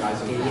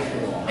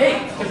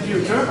 8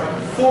 computer.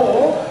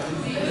 4.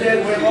 And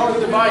then we have all the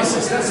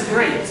devices. That's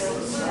great.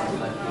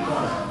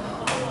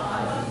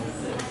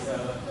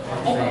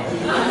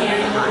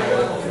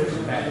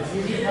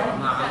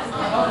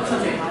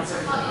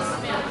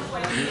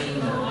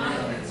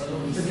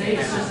 Today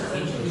is just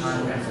an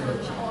introduction method.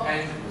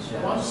 And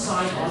one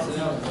side of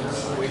the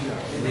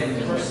and then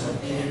the person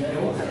in the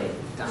middle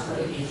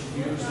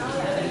introduce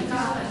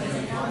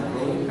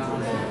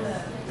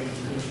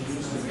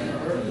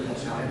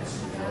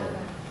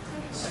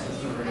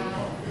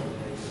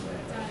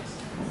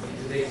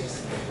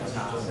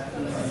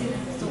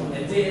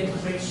and then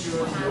make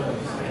sure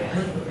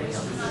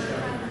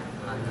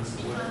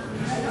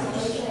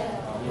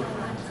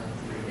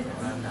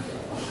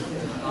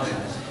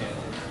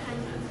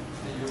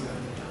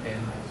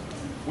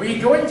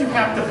we're going to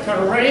have the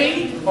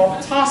parade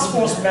of task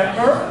force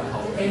member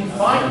in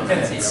 5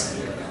 minutes.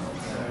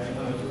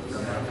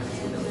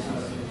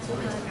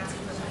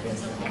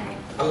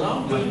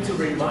 Allow me to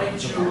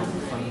remind you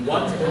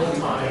one more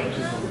time.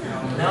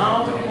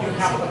 Now you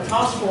have a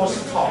task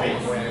force topic.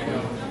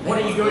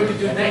 What are you going to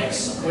do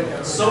next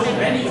with so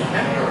many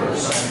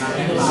members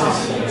in the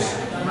task force?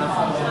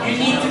 You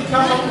need to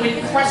come up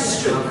with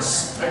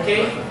questions,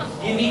 okay?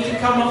 You need to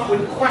come up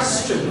with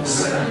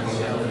questions.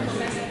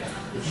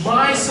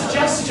 My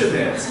suggestion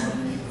is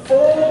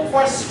 4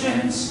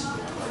 questions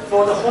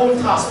for the whole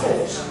task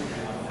force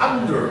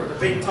under the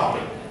big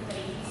topic.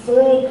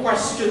 4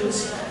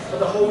 questions for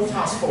the whole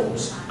task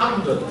force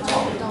under the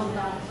topic.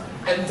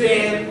 And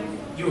then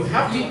you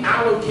have to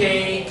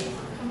allocate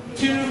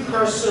 2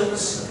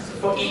 persons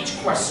for each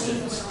question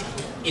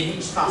in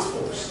each task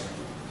force.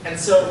 And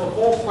so for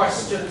 4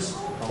 questions,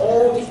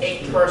 all the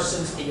 8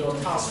 persons in your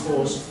task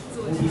force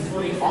will be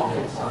fully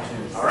occupied.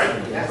 All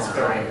right? That's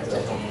very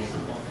important.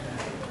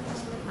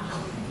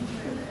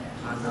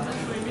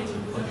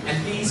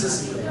 And this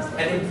is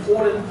an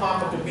important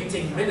part of the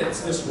meeting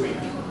minutes this week.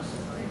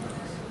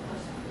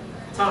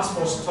 Task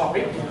force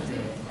topic,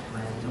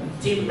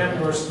 team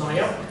members line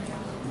up,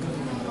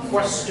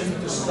 question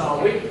to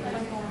start with,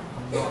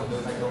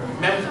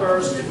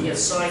 members to be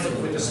assigned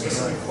with the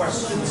specific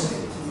questions,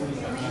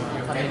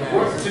 and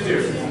work to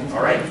do.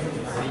 All right?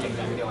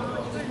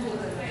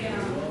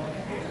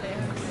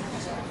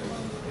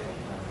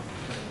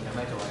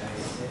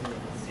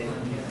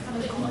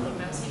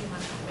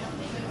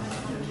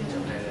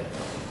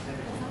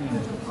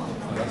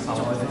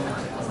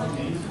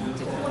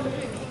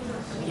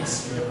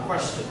 Yes, your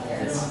question.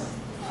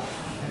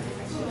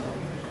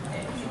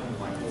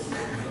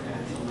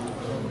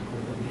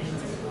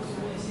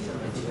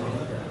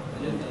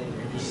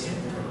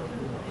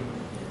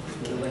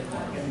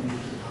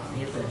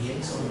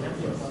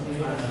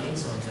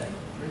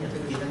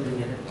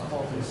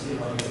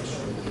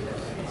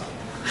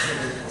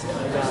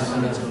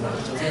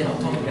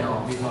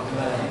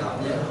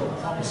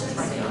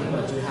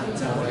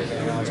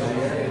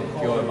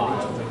 叫佢買。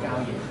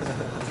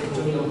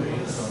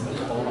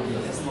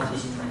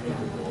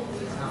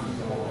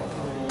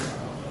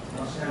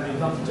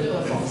最多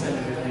放聲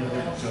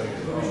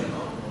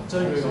追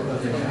佢嗰個，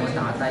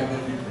打低啲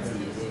字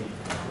先。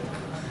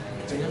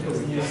正一個即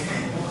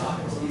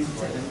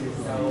係等於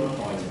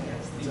代言，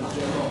就將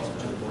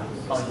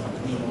代言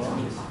面咁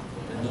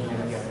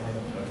樣。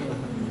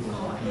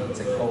直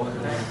播。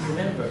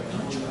Remember,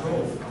 each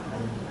role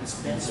is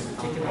spends a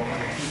particular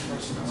amount of key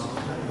persons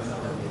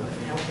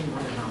helping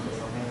one another,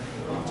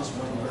 not just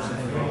one person.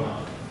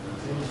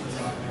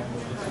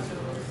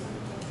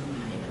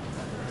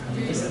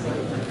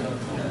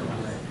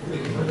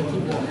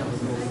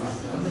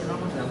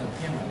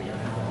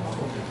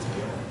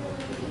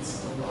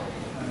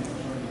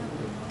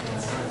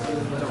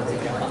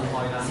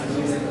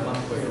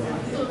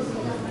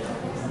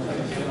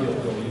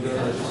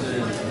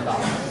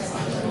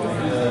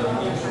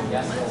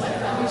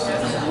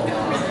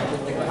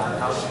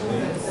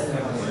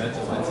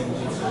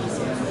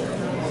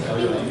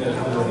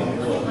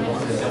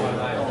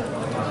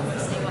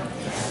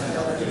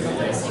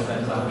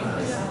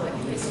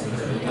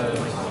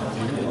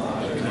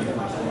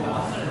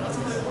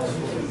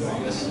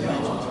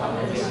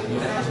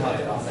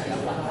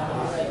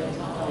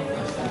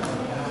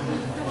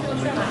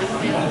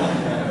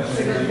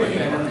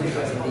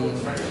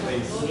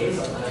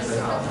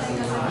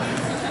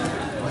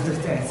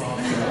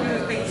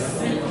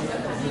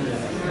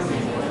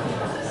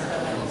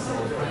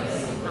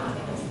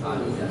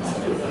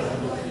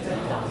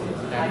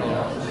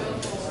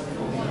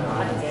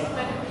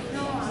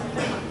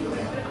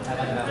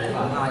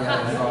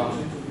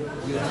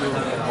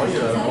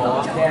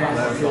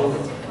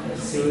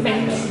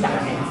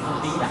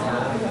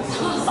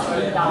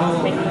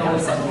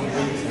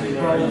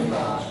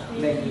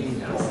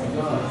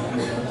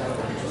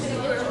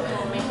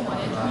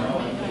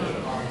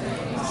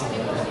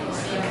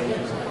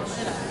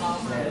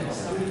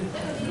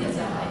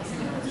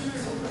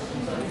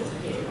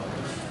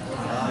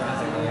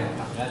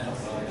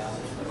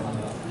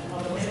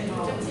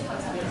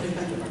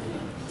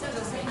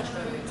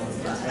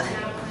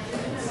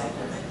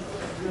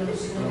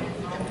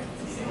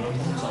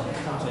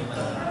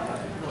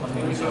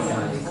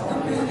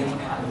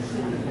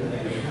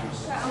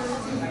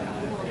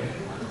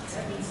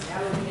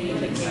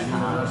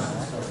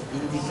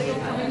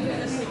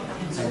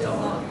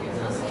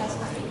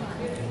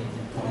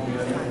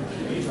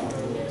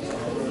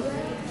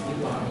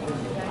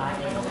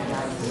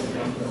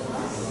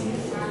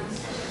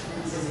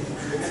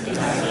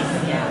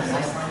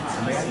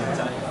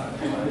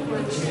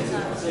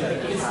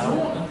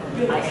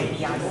 係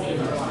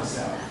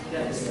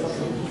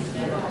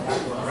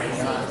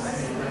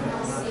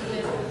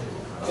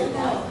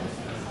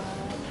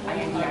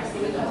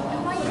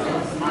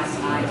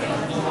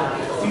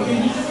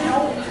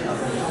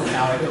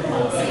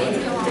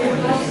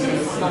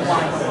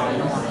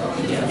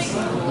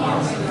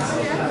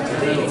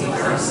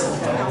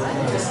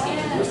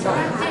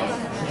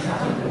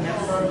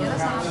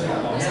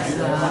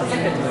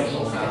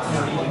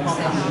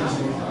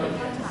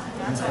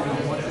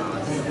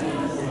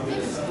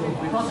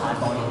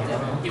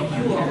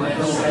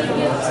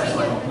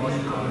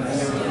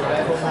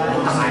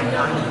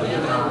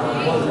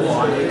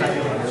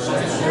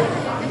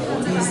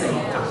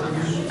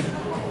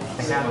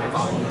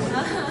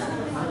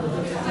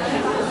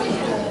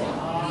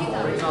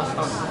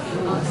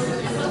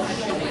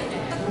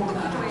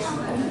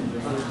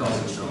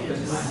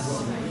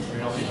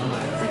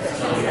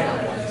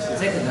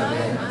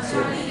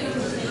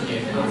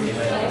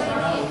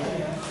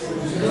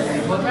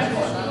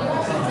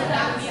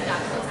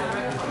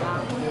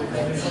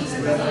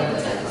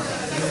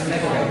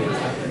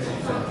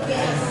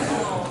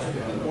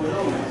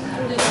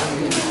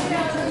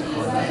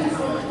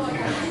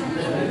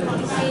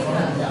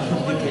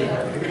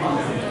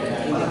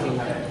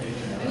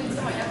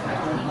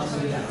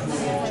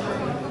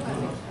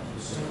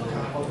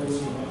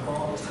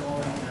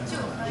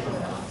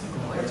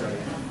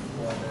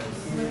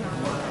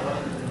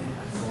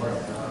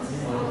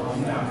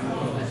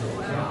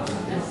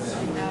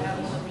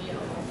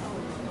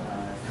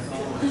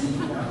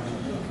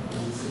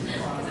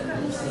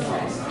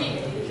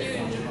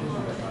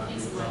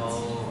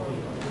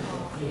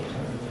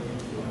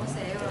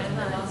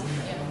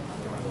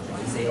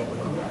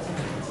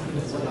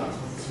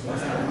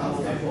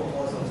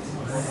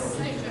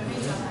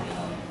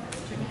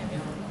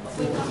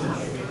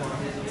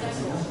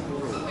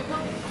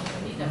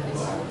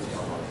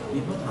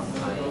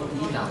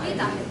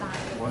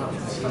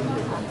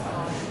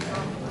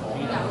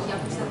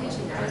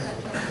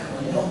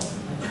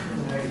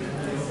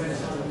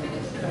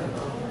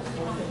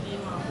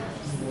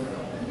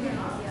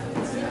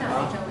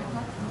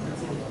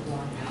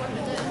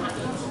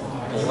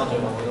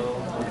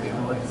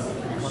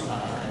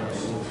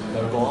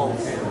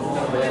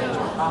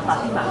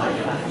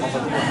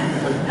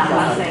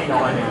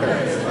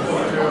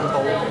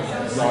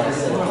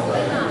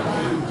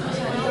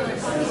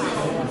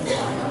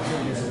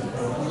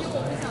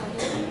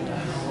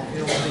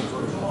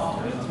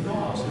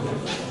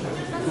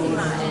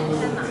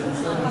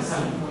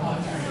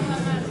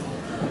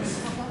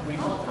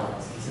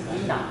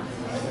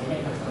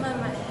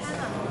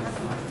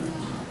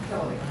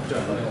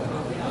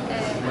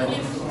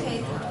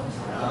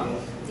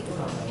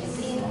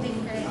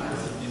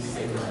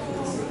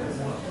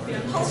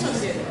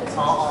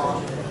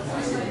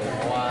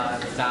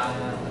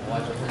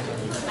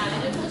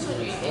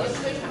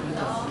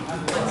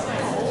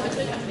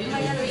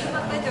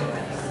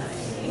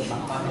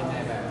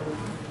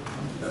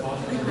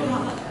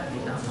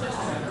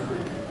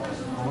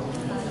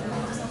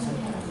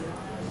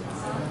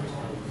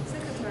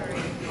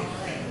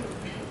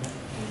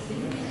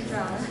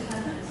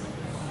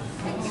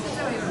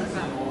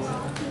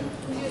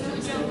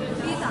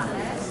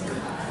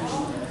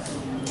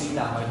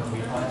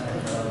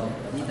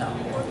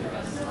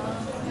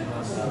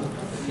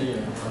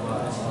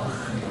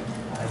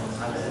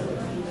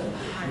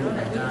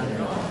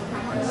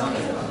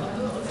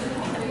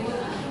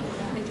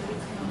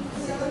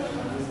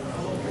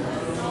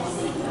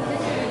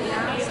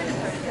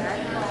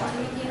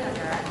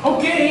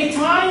Okay,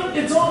 time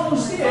is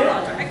almost there.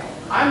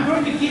 I'm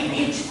going to give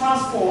each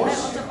task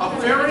force a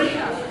very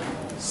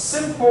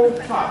simple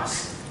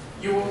task.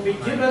 You will be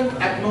given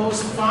at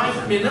most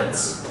 5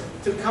 minutes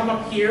to come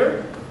up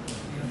here.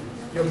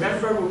 Your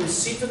member will be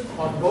seated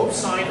on both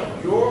sides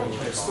of your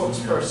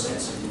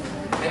spokespersons.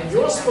 And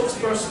your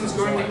spokesperson is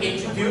going to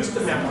introduce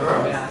the member.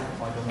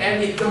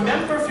 And if the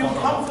member feels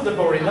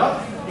comfortable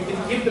enough, you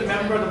can give the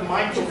member the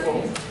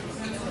microphone.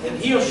 And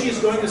he or she is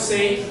going to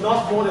say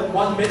not more than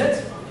 1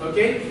 minute.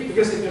 Okay?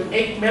 Because if you're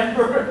 8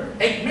 member,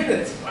 8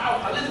 minutes.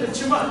 Wow, a little bit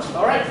too much.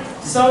 All right.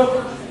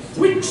 So,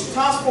 which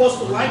task force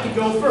would like to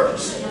go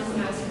first?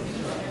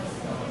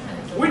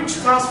 Which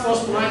task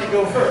force would like to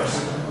go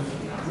first?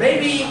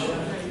 Maybe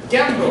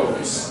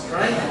Gambos,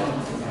 right?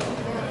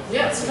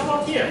 Yes, come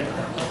up here.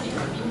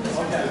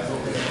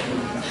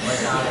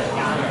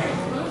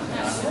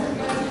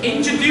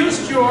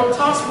 Introduce your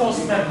task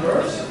force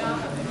members,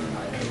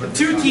 the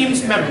 2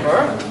 teams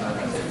member,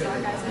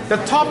 the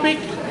topic,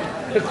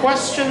 the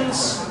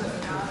questions,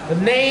 the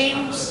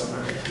names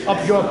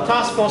of your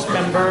task force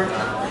member.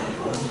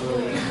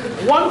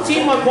 One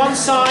team on one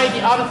side,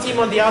 the other team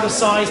on the other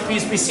side.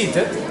 Please be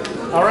seated.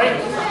 All right.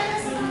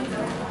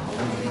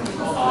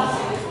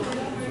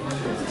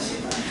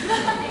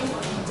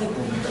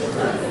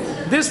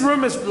 This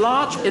room is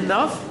large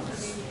enough,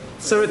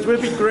 so it will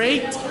be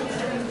great.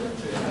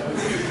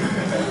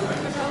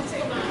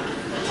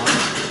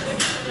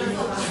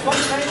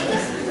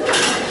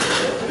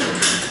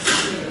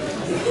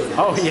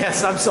 Oh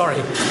yes, I'm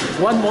sorry.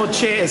 One more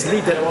chair is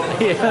needed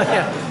here.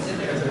 Yeah.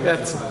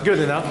 That's good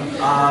enough.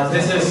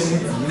 This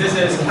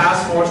is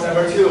task force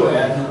number 2,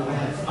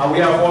 and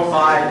we are formed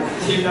by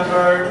team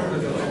number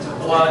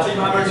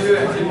 2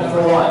 and team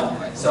number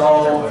 1.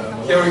 So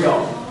here we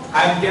go.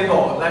 I'm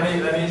Gamble. Let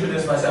me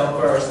introduce myself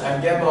first. I'm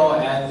Gamble,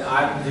 and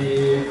I'm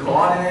the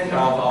coordinator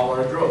of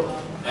our group.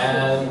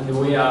 And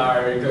we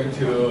are going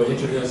to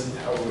introduce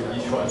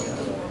each one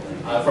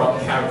from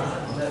Karen.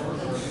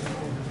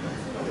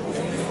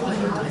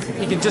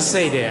 You can just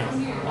say there.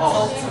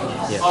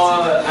 Yes.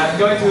 I'm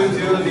going to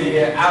do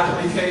the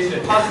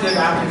application, positive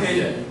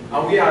application.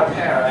 We are a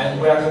pair, and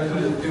we are going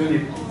to do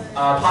the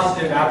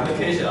positive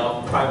application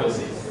of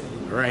privacy.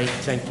 Right,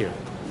 thank you.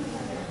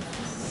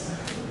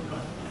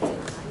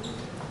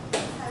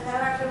 Hello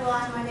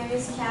everyone, my name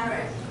is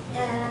Karen,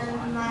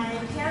 and my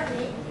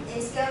parent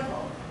is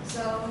Gamble.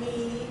 So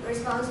he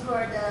responds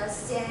for the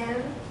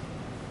same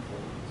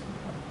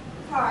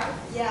part,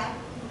 yeah.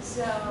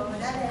 So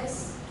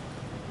that's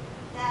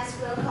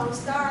welcome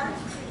start.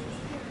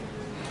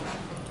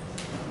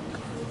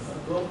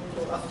 Good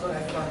afternoon,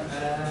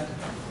 everyone.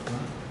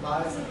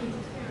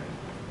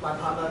 My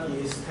partner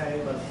is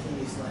Tay, but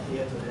he is not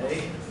here today.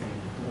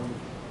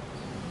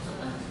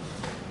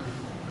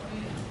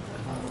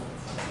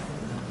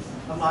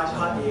 My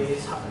part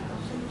is to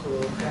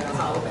tell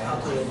how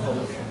to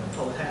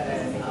protect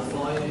and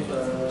avoid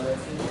the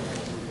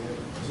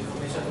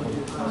information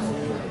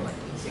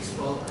privacy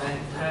exploit. And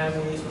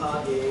Tammy's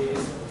part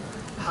is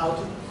how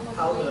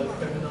the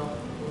criminal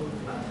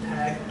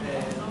attack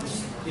and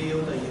steal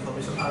the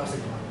information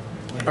privacy.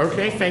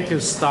 Okay, thank you,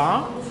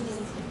 Star.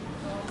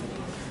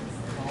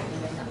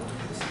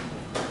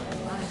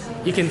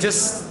 You can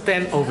just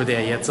stand over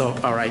there, yeah, so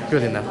all right,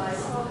 good enough.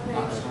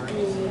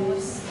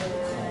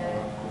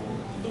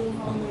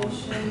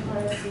 Information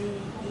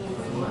privacy in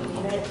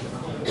net,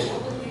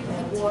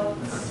 what's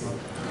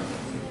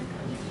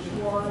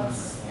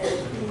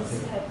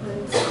this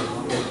happens.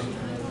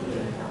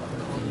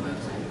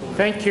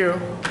 Thank you,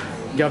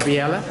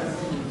 Gabriella.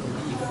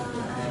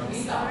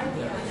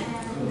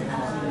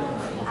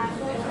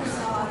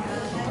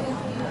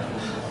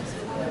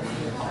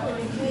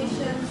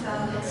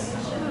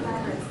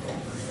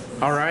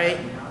 All right.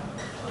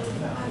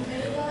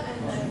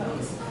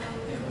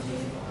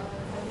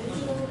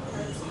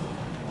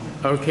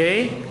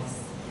 Okay.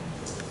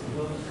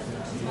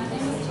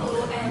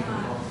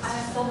 I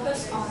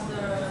focus on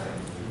the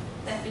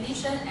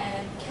definition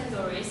and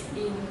categories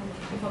in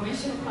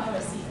information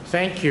privacy.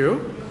 Thank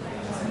you.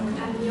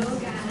 I'm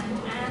Yoga,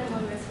 and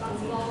I'm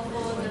responsible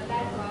for the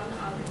background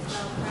of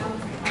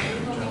the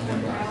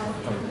information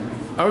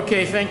privacy.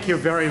 Okay, thank you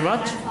very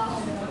much.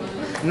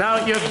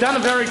 Now, you've done a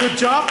very good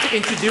job to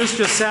introduce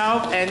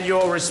yourself and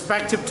your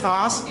respective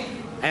tasks,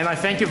 and I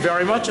thank you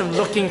very much. I'm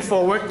looking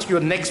forward to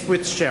your next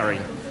with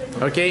sharing.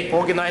 Okay,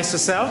 organize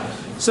yourself.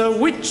 So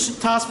which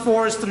task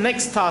force is the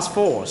next task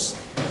force?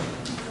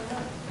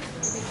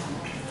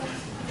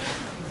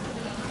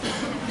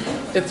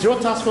 Is your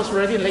task force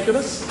ready,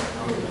 Nicholas?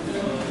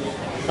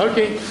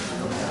 Okay.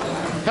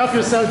 Help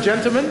yourself,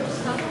 gentlemen.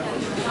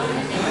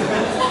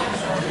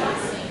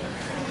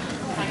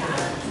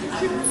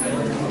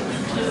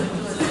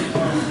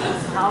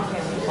 How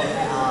can we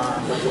connect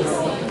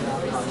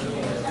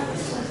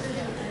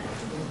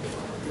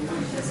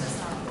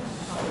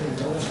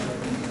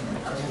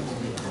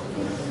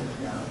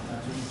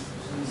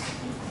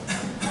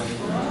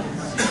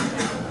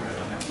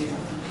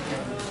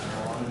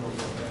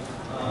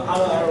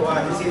Hello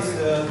everyone, this is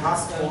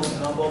task force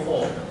number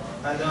 4.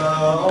 And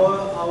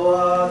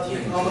our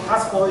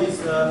task force is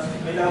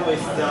made up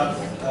with the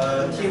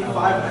team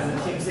 5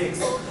 and team 6.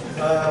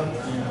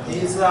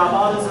 It's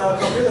about the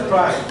computer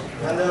crime.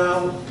 And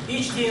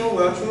each team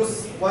will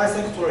choose one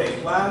secretary,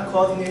 one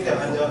coordinator,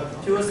 and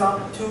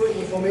two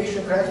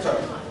information collector.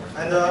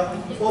 And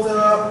for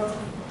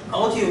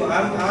our team,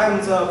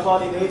 I'm the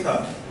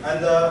coordinator,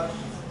 and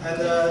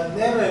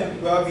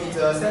Nevin will be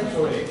the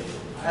secretary.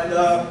 And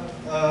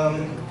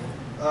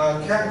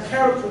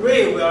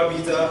Ray will be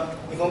the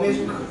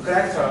information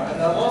collector,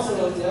 and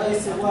also there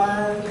is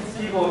one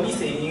people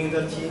missing in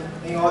the team,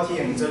 in our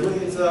team.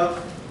 The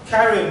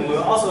Karen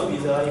will also be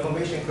the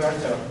information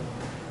collector,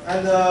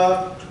 and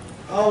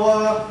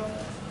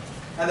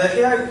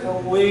here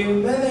we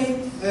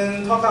mainly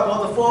talk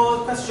about the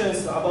 4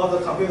 questions about the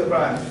computer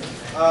crime.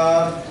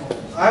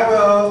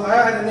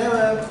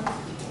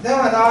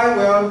 Never and I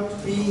will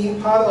be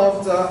part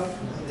of the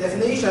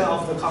definition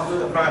of the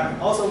computer crime,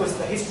 also with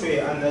the history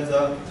and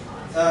the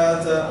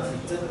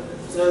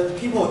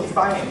people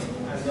define it.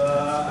 And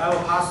I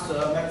will pass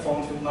the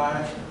microphone to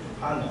my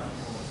partner.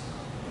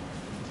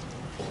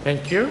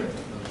 Thank you.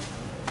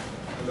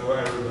 Hello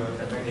everyone,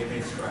 my name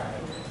is Brad.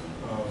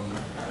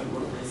 I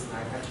work with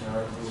my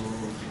partner to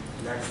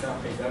collect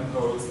some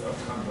examples of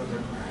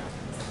computer crime.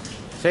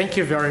 Thank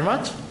you very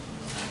much.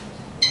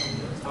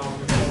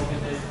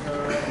 Coordinator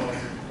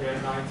of Year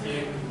 19,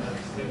 and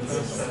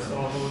this has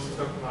almost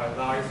took my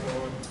life, so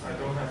I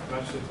don't have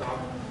much to talk.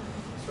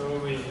 So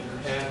we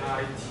Year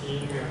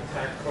 19 will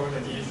tackle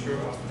the issue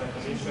of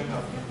definition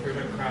of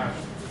computer crime.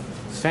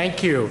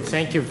 Thank you.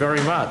 Thank you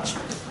very much.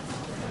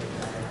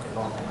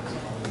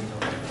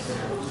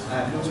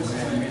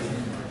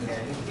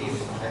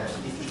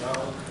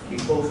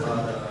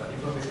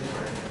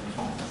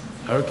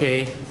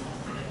 Okay.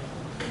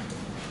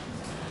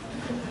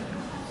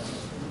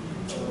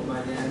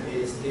 My name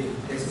is Steve.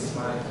 This is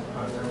my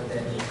partner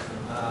Danny.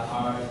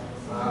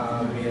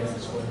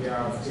 We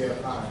are Tier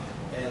 5,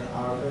 and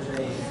our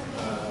version is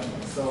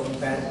so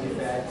bad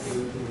effect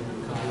due to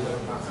computer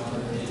crime.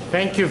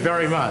 Thank you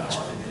very much.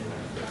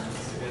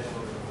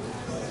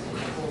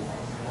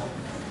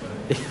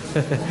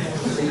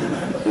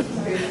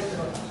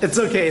 It's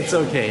okay, it's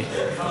okay.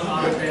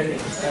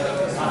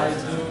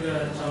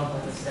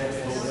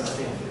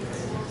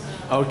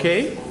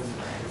 Okay.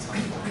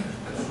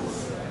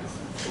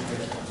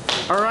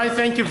 All right,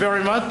 thank you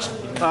very much.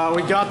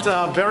 We got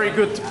a very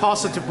good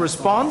positive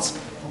response,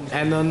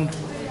 and then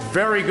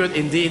very good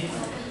indeed.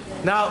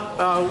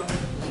 Now,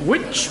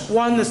 which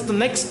one is the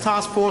next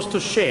task force to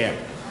share?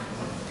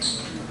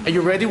 Are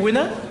you ready,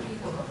 winner?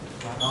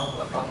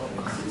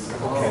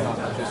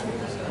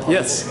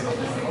 Yes.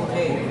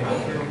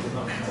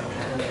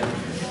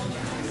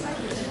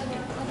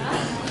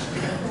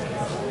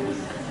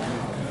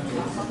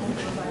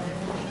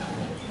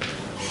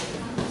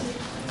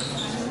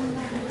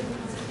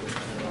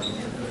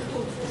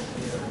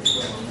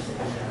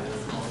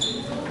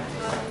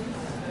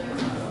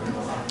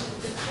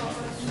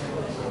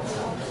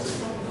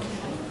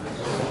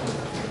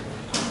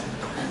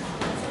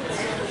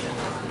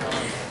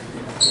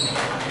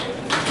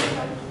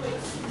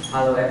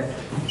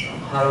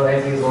 Hello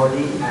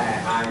everybody,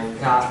 I'm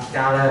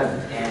Galen,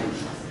 and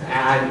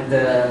I'm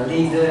the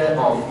leader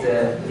of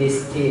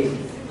this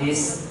team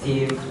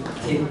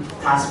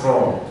task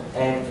force,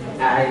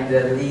 and I'm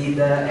the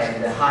leader,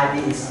 and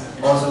Heidi is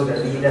also the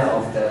leader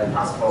of the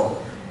task force,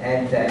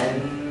 and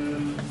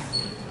then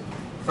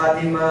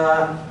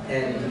Fatima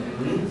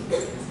She's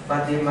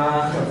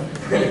Fatima.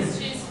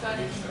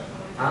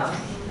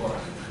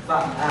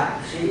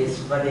 She is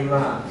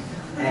Fatima.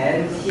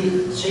 And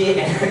she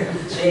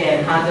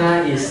and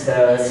Hannah is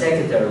the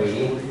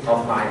secretary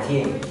of my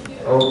team.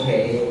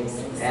 Okay,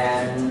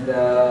 and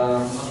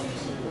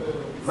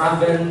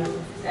Marvin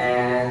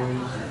and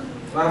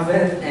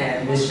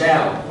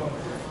Michelle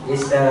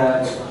is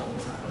the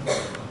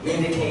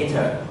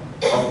indicator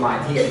of my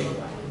team.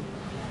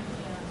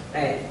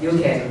 And you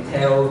can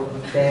tell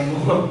them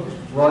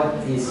what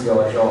is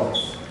your job.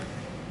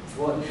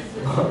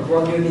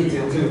 What you need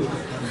to do.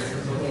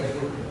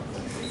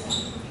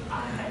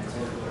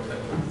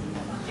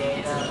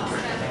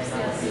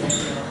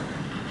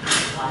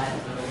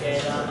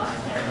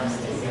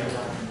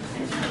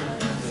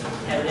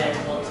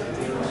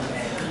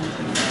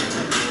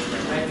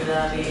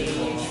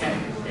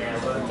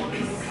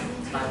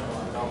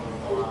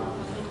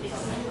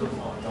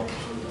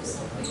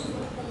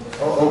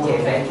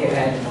 Okay, thank you.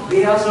 And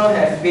we also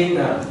have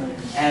Winner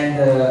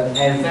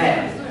and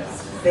Fab.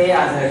 They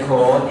are the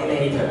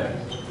coordinator.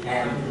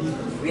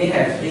 And we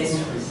have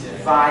these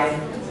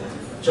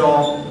 5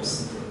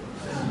 jobs.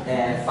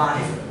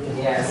 5,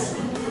 yes.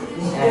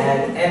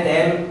 And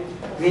then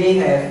we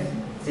have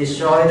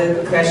destroyed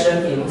the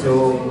question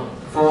into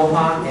 4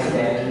 parts, and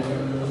then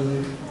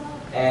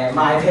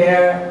my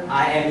pair,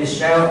 I am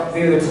Michelle,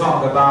 we will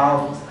talk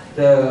about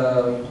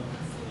the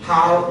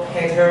how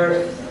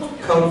hacker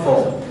come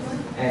from,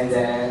 and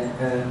then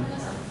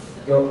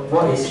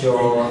what is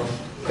your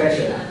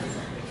question?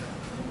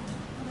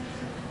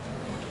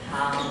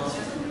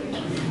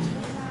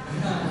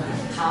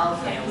 How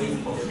can we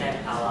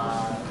protect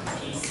our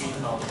PC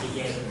from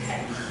being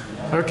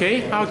hacked?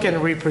 Okay, how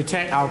can we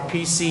protect our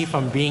PC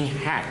from being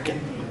hacked?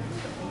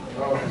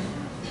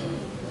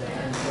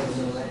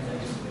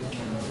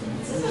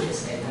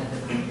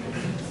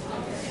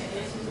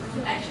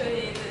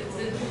 Actually,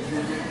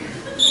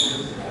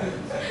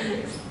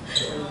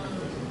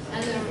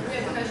 and the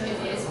real question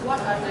is, what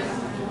are the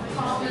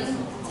common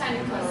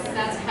techniques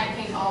that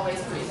hacking always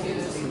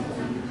refuses?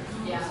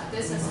 Yeah,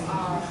 this is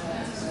our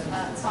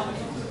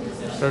topic.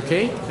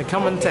 Okay, the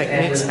common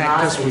techniques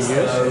hackers will use.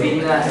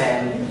 Winner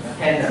and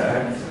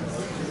Hannah.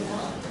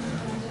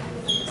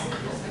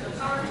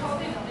 Our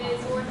topic is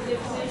what the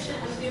definition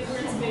and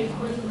difference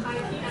between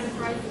hacking and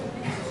writing.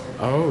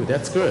 Oh,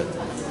 that's good.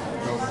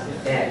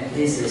 And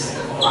this is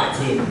my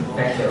team.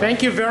 Thank you.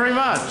 Thank you very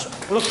much.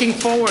 Looking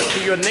forward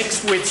to your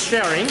next week's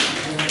sharing.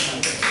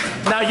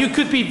 Now, you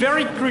could be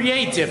very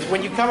creative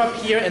when you come up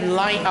here and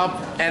line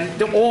up, and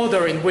the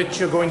order in which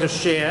you're going to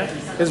share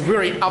is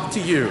really up to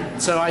you.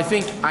 So I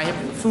think I have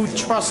full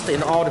trust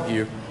in all of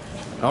you.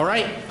 All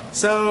right,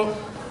 so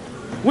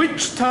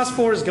which task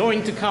force is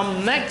going to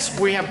come next?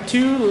 We have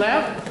 2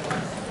 left.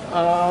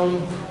 Are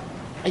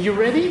you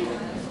ready?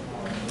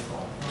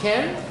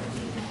 Ken?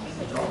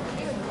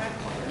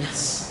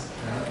 Yes.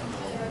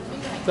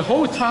 The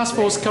whole task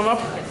force come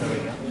up.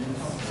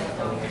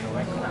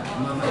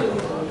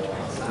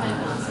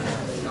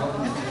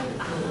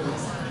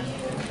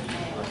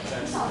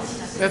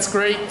 That's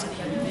great.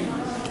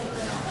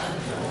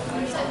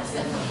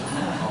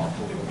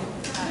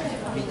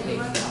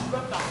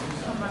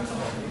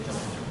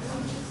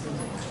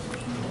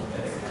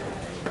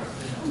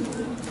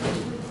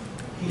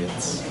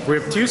 Yes. We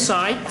have 2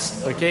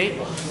 sides, okay?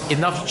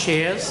 Enough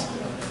chairs.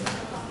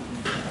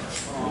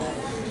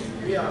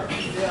 We are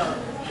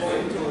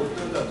going to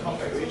do the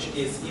topic, which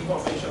is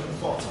information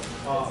fault.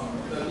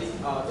 The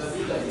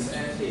leader is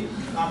Andy.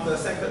 I'm the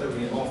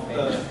secretary of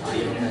the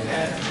team,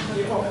 and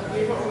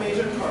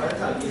information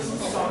corrector is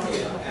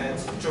Sonia and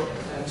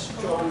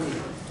Joey.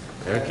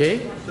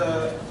 Okay.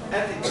 The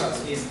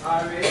editors is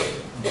Iris,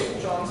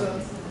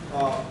 Johnson,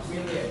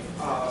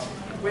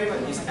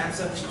 Raymond is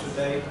absent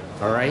today.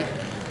 All right.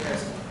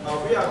 Yes.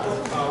 We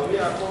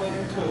are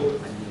going to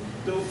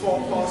do 4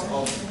 parts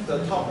of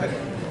the topic.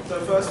 The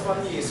first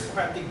one is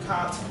credit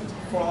card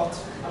fraud.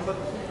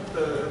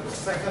 The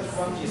second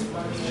one is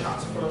money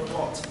transfer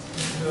fraud.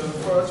 The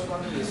first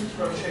one is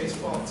purchase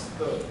fraud.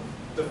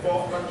 The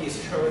fourth one is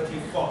charity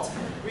fraud.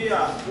 We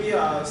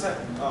are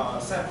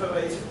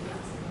separate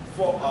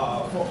four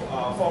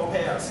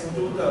pairs and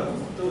do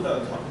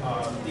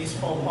these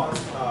 4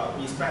 parts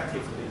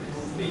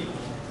respectively.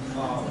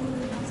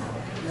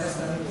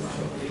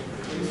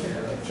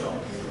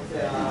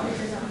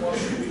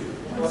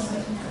 What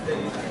they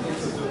need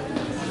to do?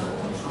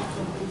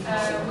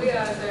 We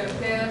are the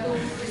pair who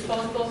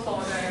responsible for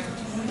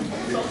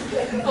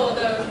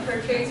the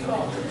purchase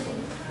form.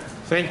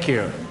 Thank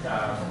you.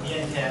 Me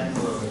and Ken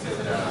will do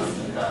the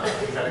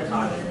credit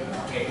card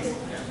case.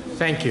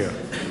 Thank you.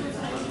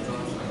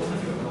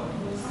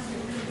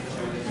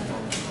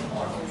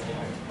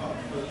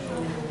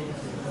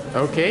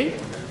 Okay.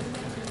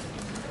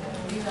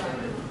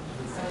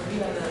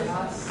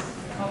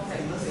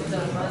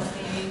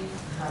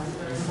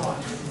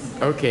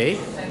 Okay.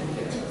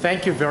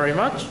 Thank you very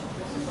much.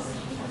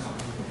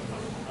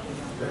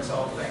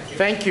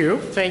 Thank you.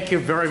 Thank you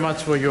very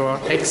much for your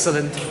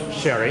excellent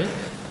sharing.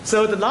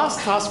 So the last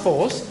task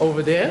force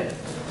over there.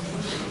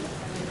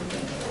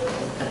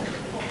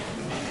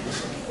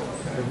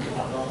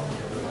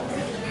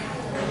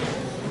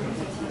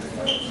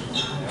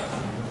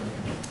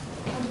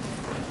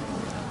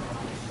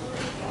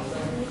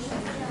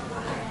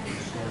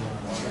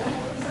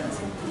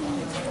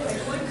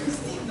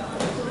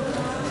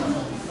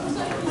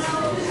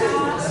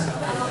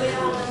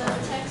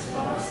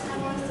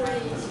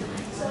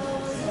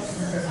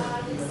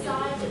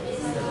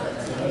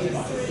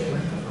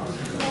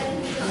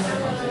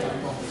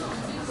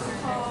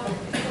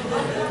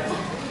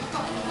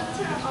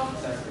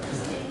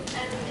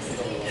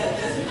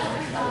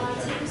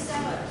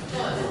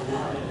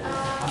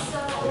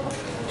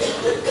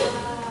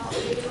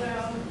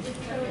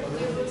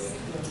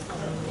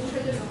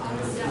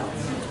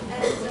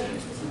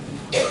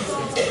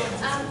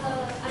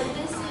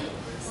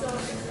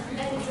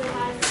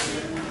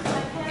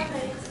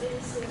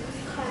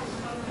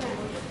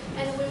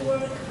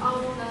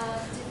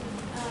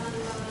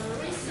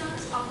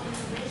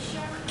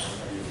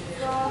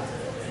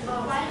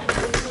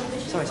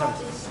 Sorry.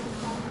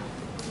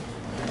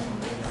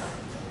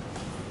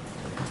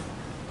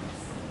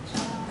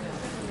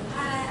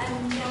 Hi,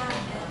 I'm Jan,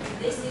 and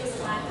this is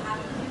my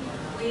partner.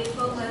 We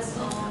focus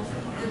on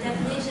the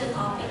definition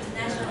of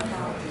international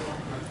law.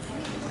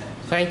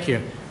 Thank you.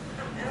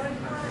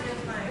 Erica and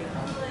my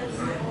partner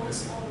is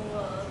on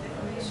the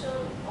definition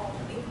of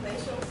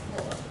information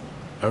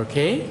flow.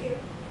 Okay.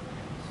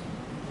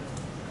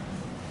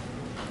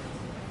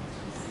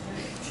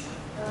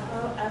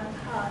 Hello, I'm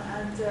Han,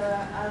 and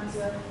I'm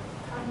the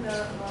partner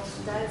of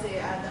Daisy,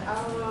 and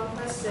our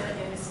question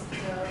is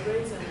the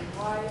reason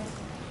why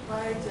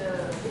the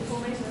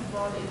information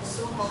fraud is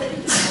so common in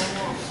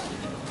our world.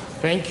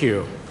 Thank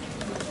you.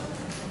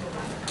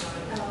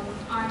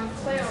 I'm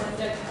Cleo,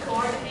 the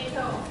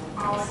coordinator of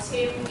our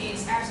team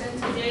is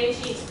absent today.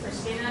 She is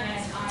Christina,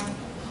 and I'm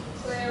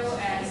Cleo,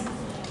 and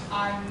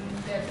I'm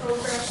the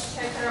progress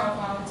checker of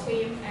our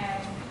team.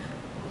 And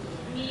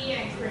me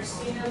and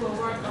Christina will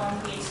work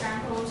on the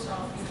examples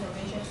of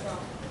information fraud.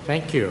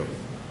 Thank you.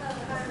 I'm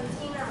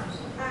Tina.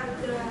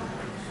 I'm the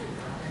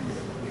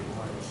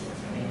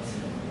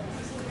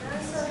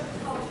answer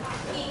of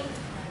our team,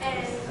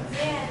 and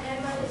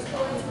Emma is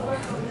going to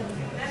work on the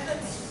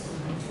methods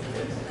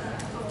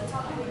of the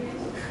topic.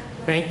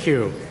 Thank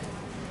you.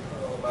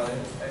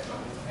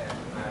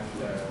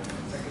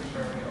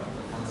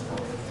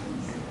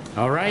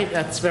 All right,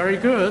 that's very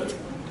good.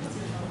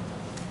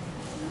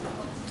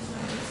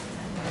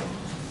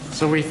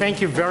 So we thank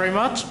you very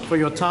much for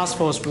your task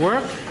force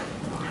work.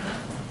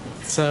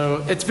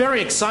 So it's very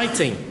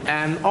exciting,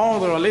 and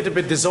although a little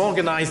bit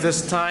disorganized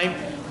this time,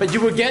 but you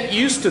will get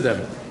used to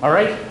them. All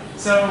right?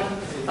 So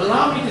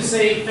allow me to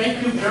say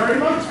thank you very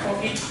much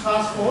for each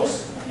task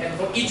force and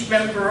for each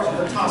member of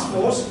the task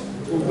force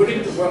who are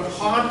willing to work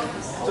hard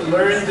to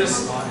learn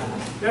this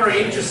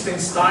very interesting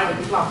style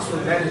of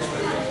classroom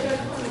management.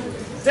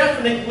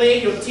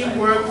 Definitely, your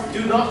teamwork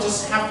do not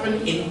just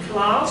happen in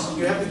class.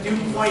 You have to do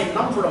quite a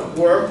number of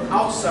work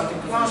outside the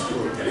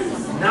classroom.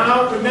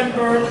 Now,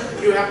 remember,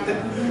 you have the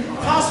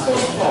task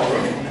force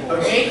forum.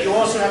 Okay, you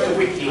also have the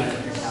wiki.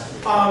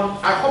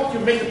 I hope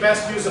you make the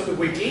best use of the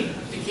wiki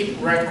to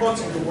keep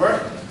records of the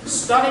work.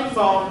 Starting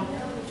from,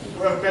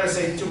 well, better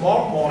say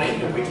tomorrow morning,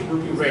 the wiki will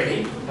be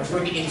ready. I'm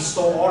going to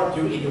install all of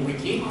you in the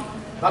wiki.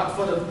 But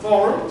for the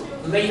forum,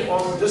 later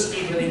on this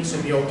evening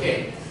should be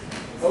okay.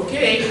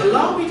 Okay,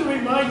 allow me to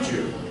remind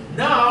you,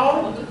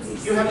 now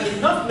you have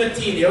enough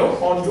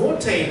material on your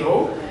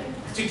table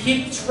to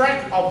keep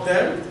track of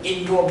them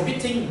in your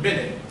meeting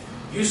minute.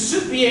 You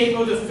should be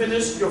able to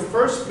finish your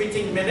first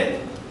meeting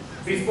minute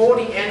before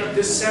the end of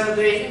this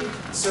Saturday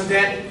so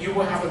that you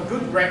will have a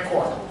good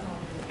record.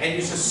 And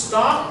you should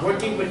start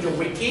working with your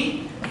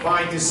wiki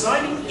by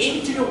designing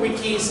into your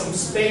wiki some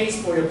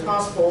space for your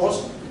task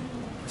force,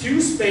 2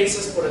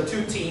 spaces for the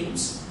 2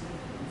 teams,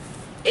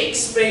 8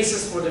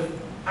 spaces for the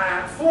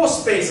 4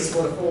 spaces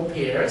for the 4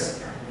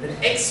 pairs, and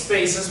 8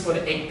 spaces for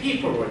the 8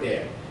 people who are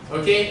there.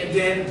 Okay, and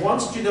then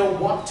once you know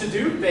what to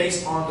do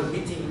based on the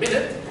meeting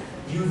minute,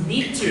 you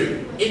need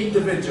to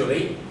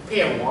individually,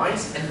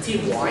 pair-wise and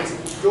team-wise,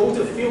 go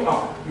to fill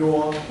up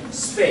your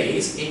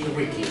space in the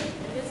wiki.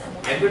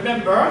 And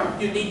remember,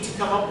 you need to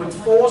come up with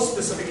 4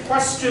 specific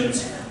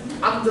questions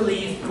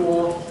underneath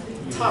your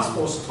task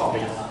force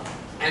topic.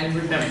 And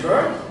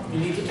remember, you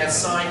need to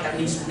assign at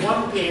least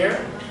 1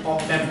 pair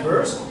of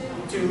members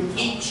to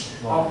each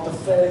of the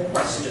 4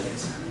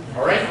 questions.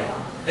 Alright?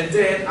 And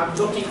then I'm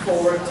looking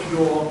forward to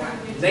your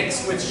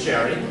next with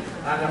sharing,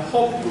 and I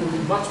hope you will be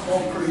much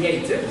more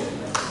creative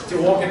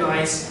to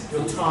organize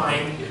your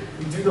time.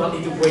 You do not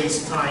need to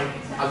waste time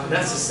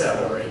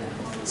unnecessarily.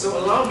 So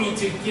allow me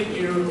to give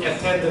you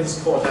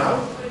attendance call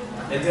now,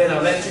 and then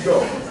I'll let you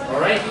go.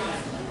 Alright?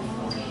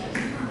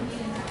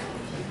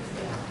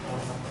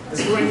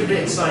 It's going to be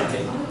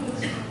exciting.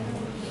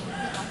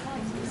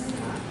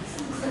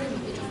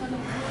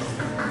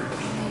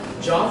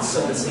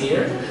 Johnson is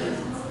here.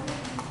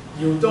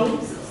 Yudong,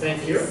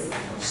 thank you.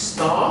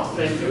 Star,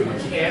 thank you.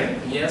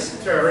 Ken,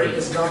 yes. Terry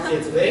is not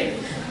here today.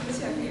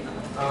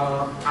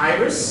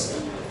 Iris,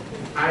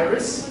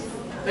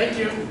 thank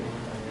you.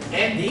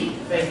 Andy,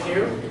 thank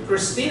you.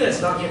 Christina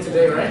is not here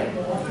today, right?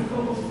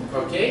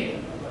 Okay.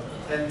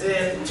 And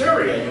then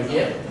Terry, are you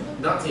here?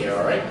 Not here,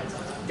 all right.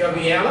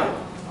 Gabriella,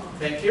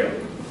 thank you.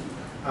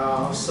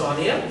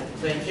 Sonia,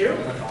 thank you.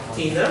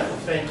 Tina,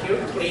 thank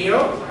you.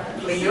 Cleo,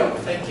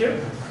 thank you.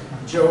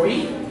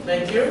 Joey,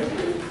 thank you.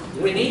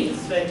 Winnie,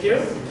 thank you.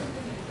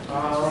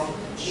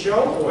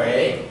 Xiao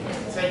Hui,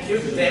 thank you.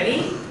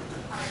 Denny,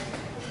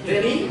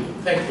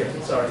 thank you.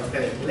 Sorry,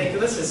 Denny.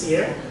 Nicholas is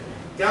here.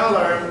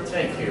 Galar,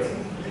 thank you.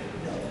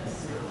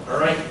 All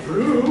right,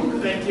 Drew,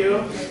 thank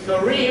you.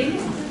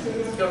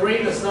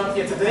 Kareem is not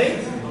here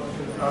today.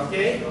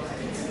 Okay.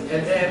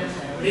 And then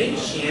Ming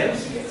Xian,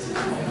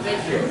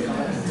 thank you.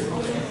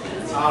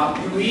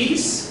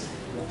 Luis,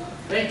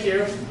 thank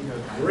you.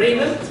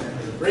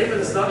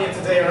 Raymond is not here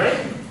today, right?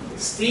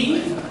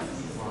 Steve,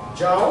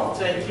 Zhao,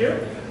 thank you.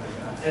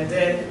 And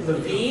then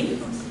Levine,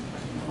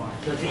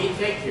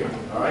 thank you.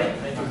 All right,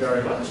 thank you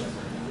very much.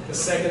 The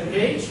second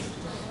page.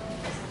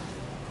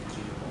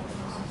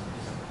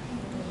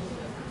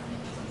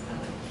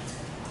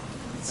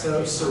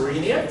 So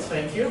Serenia,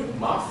 thank you.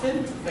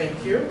 Muffin,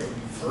 thank you.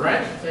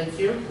 Fred, thank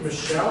you.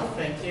 Michelle,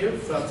 thank you.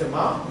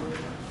 Fatima,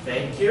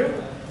 thank you.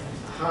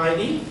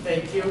 Heidi,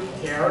 thank you.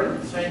 Karen,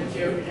 thank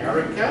you.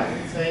 Erica,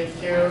 thank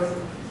you.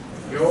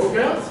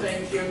 Yoga,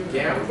 thank you.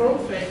 Gamble,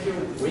 thank you.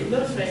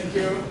 Winner, thank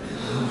you.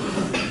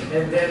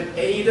 And then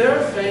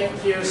Ada,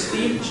 thank you.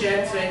 Steve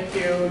Chen, thank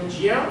you.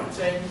 Gia,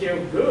 thank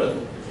you.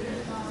 Good.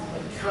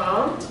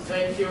 Khan,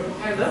 thank you.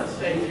 Hannah,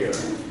 thank you.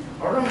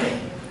 All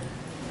right.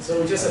 So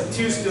we just have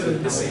 2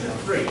 students missing,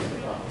 3.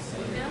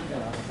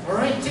 All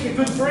right, take a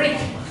good break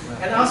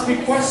and ask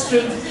me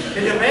questions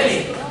in your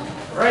many.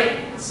 All right,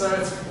 so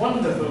it's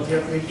wonderful to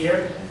have me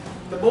here.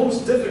 The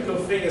most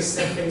difficult thing is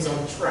set things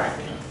on track.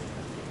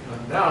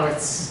 Now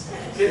it's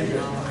good.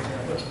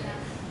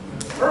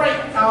 All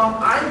right,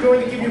 I'm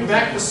going to give you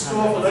back the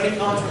score for learning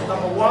content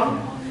number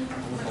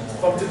 1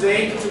 from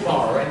today to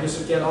tomorrow, and you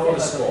should get all the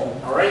score.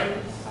 All right.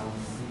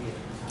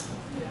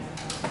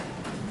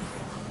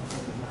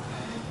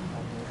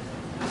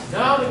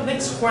 Now the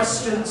next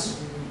questions,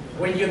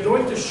 when you're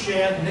going to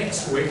share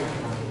next week,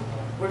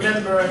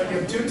 remember you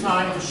have 2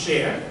 times to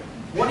share.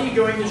 What are you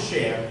going to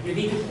share? You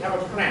need to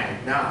have a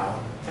plan now.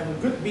 Have a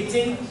good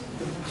meeting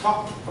to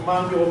talk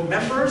among your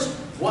members.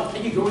 What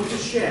are you going to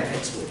share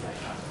next week?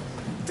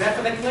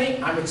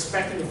 Definitely, I'm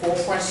expecting the 4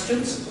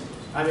 questions.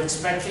 I'm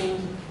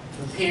expecting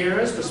the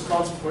peers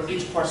responsible for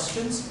each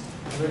question.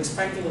 I'm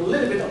expecting a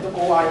little bit of the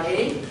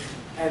OIA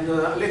and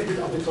a little bit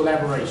of the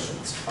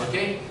collaborations.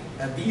 Okay?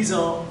 And these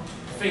are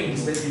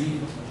things that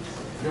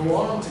you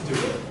want to do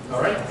it,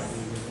 all right?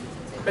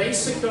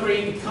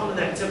 Basically, the common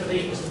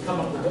activity is to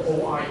come up with the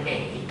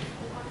OIA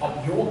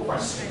of your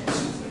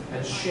questions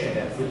and share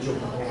that with your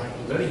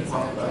learning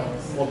partner,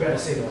 or better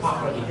say the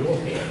partner in your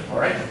peer, all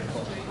right?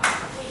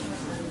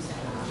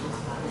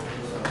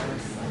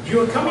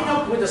 You're coming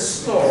up with a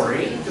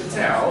story to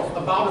tell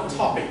about a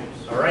topic,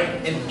 all right?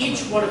 And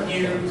each one of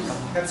you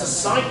has a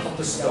side of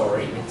the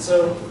story,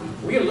 so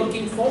we are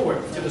looking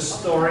forward to the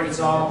stories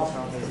of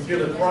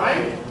computer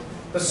crime,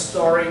 the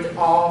story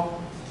of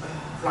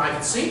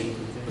privacy,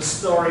 the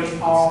story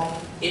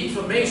of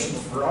information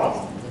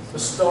fraud, the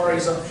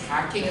stories of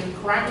hacking and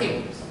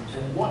cracking.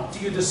 And what do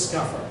you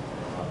discover?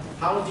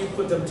 How do you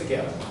put them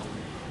together?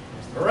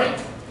 All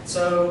right,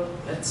 so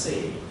let's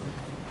see.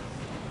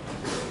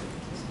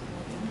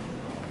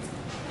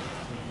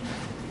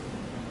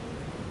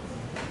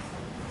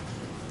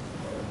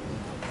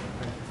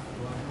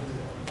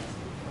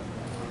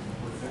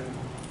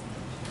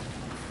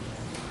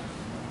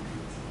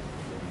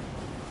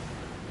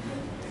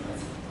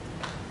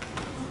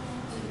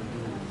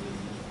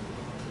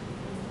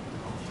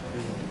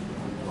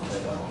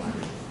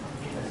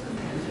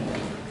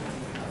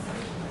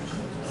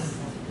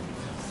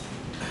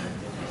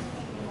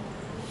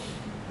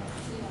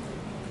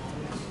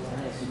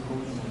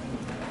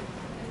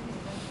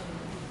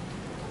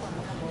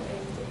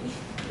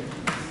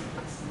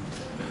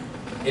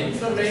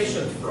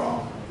 Information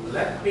fraud.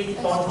 Let me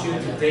point you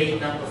to day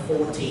number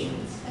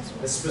 14.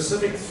 The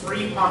specific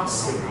 3-part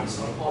series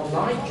on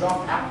online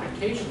job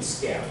application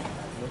scam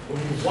will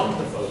be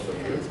wonderful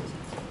for you.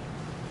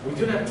 We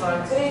do have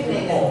time Good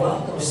evening and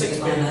welcome to 6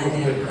 the minutes.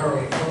 Online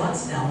Curry. For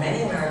months now,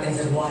 many Americans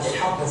have watched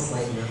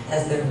helplessly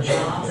as their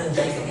jobs and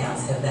bank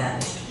accounts have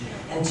vanished.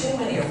 And too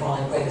many are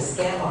falling prey to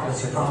scam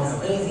artists who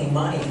promise easy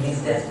money in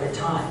these desperate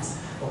times.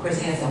 Well,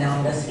 Chris Hansen now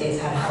investigates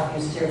how to help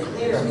you steer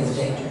clear of these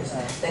dangers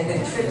that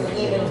could trigger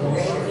even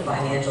greater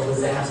financial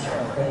disaster.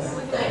 Chris?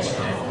 Thanks,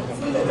 Al.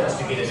 We've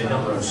investigated a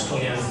number of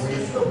scams where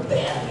you feel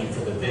badly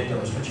for the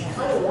victims, but you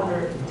kind of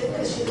wonder, didn't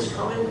I see this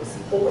coming?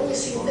 Well, when you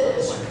see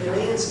this, you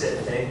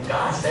instant think,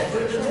 gosh, that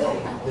could have been me.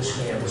 The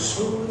scam is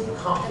smooth,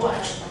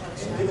 complex,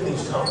 and given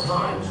these tough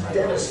times,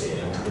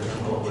 devastating to the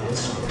people it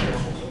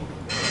ensnares.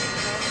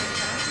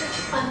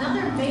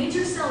 Another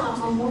major sell-off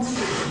on Wall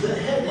Street. The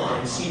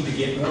headlines seem to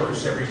get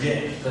worse every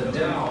day. The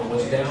Dow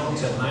was down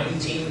to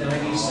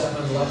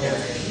 1997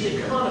 levels. The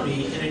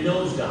economy in a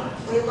nosedive.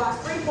 We have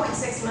lost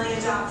 3.6 million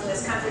jobs in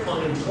this country.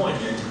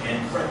 Unemployment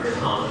and record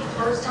high.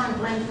 First-time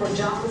claims for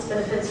jobless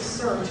benefits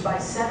surged by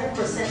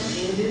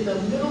 7%. And in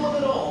the middle of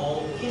it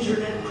all,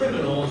 internet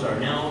criminals are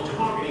now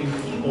targeting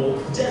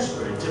people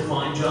desperate to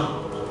find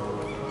jobs.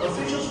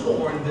 Officials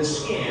warn the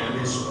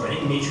scam is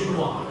spreading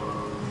nationwide.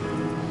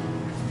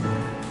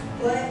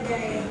 What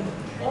day?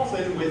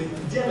 Often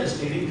with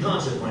devastating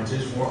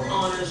consequences for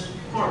honest,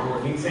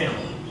 hardworking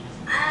families.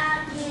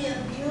 I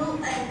give you a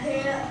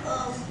pair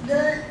of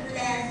good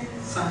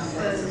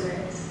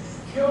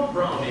glasses. Carol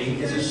Browning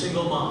is a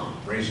single mom,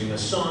 raising a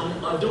son,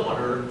 a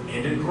daughter,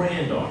 and a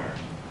granddaughter.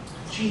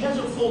 She has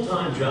a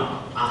full-time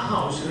job, a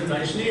house in a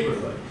nice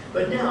neighborhood,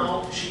 but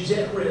now she's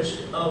at risk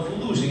of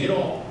losing it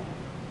all.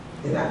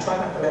 And I try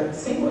not to let them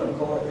see what I'm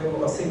going through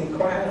or see me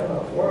crying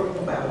or worrying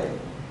about it.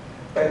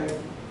 But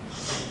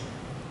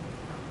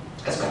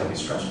that's got to be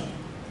stressful.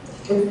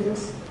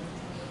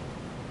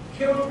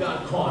 Carol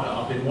got caught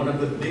up in one of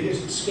the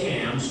biggest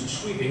scams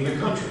sweeping the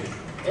country.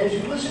 As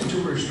you listen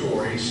to her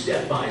story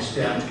step by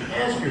step,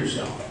 ask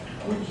yourself,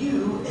 would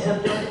you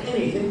have done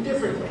anything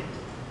differently?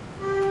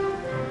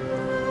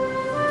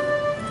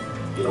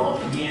 It all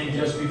began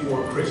just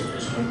before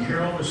Christmas when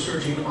Carol was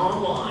searching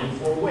online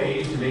for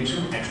ways to make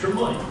some extra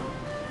money.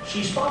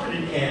 She spotted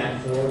an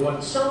ad for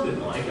what sounded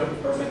like a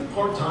perfect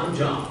part-time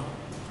job.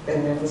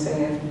 And they were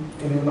saying,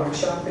 do you like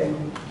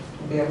shopping?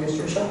 Be a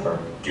mystery shopper.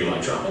 Do you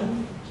like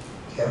shopping?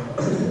 Yeah.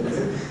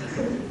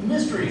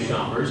 Mystery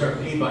shoppers are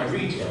paid by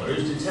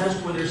retailers to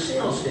test whether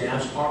sales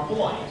staffs are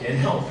polite and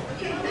helpful.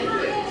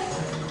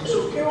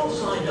 So Carol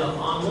signed up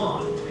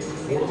online.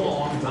 Before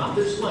long, got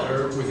this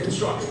letter with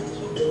instructions.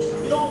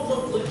 It all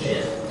looked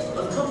legit.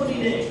 A company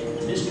name,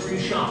 Mystery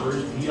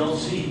Shoppers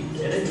PLC,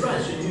 an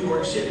address in New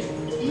York City.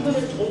 Even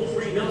a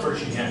toll-free number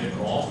she had to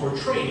call for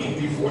training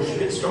before she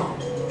could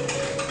start.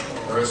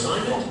 Her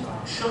assignment?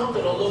 Shop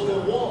at a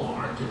local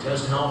Walmart to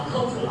test how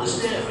helpful the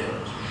staff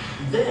is.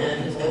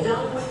 Then,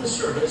 evaluate the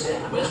service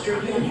at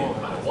Western Union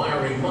by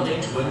wiring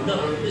money to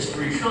another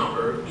mystery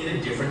shopper in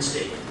a different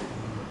state.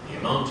 The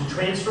amount to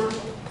transfer?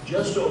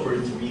 Just over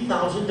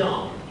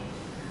 $3,000.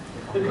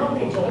 The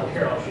company told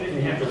Carol she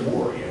didn't have to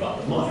worry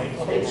about the money.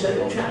 They'd send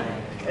a check,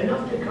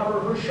 enough to cover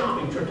her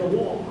shopping trip to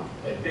Walmart,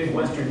 a big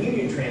Western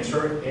Union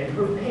transfer, and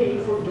her pay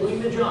for doing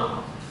the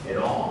job. In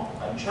all,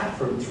 a check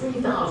for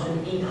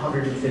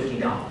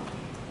 $3,850.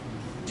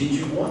 Did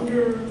you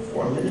wonder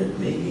for a minute,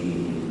 maybe,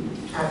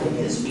 could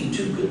this be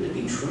too good to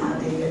be true? I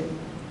did.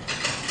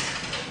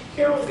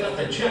 Carol got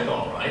the check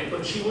all right,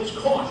 but she was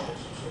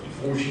cautious. So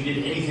before she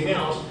did anything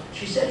else,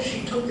 she said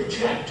she took the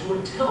check to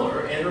a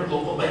teller at her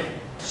local bank.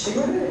 She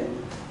read it,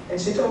 and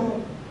she told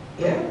me,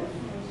 yeah,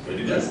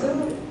 that's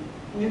good.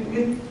 You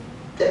get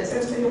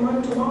access to your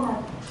money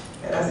tomorrow.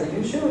 And I said,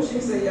 you sure?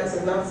 She said, yes,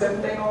 it's not 7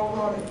 days old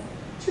on it.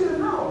 She said,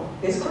 no,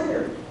 it's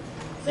clear.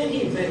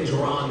 Thinking things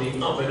were on the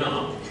up and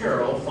up,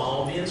 Carol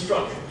followed the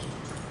instructions.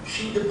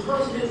 She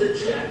deposited the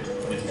check,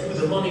 withdrew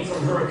the money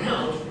from her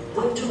account,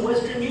 went to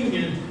Western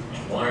Union,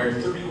 and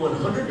wired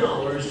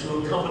 $3,100 to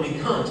a company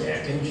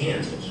contact in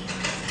Kansas.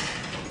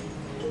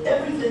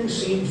 Everything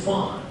seemed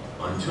fine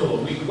until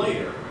a week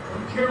later,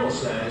 when Carol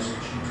says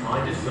she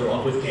tried to fill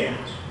up with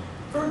gas.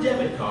 Her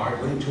debit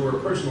card linked to her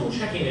personal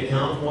checking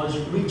account was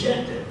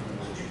rejected,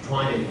 so she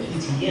tried an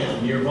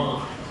ATM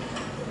nearby.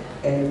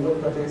 And it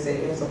looked like they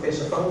said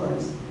insufficient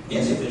funds.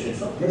 Insufficient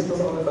funds? This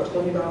was only for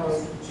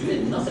 $20. So you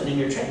had nothing in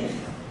your checking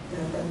account?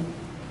 Nothing.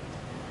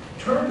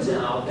 Turns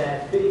out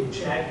that big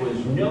check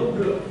was no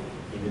good.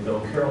 Even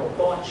though Carol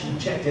thought she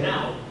checked it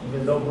out,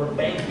 even though her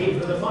bank gave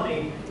her the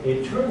money,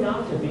 it turned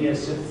out to be a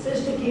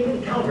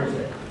sophisticated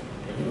counterfeit.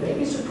 And you may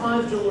be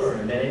surprised to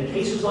learn that in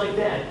cases like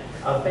that,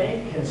 a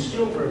bank can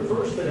still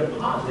reverse the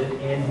deposit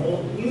and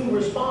hold you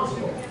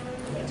responsible.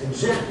 That's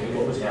exactly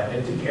what was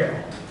happening to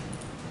Carol.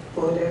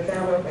 Pulled their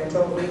account up and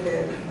told me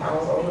that I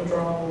was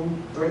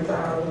overdrawn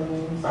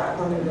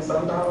 $3,500 and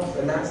some dollars,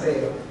 and I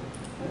said,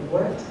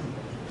 what?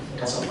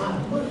 That's a lot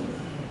of money.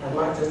 I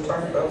might just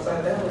turn it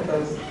upside down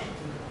because,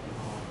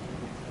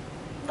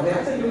 I mean,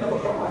 I think you never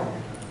cry.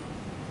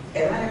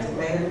 And I asked the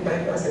man in the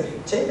bank, I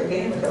said, check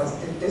again because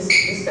this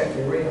can't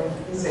be real.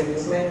 He said,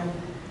 yes, ma'am.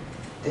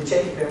 The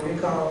check has been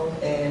recalled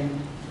and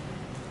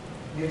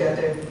you got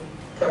to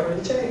cover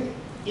the check.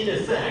 In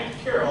effect,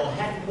 Carol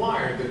hadn't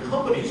wired the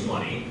company's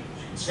money.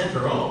 She'd sent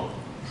her own,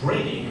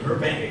 draining her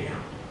bank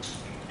account.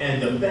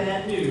 And the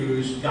bad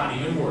news got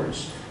even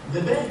worse.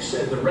 The bank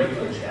said the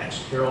regular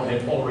checks Carol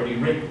had already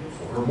written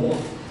for her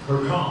mortgage,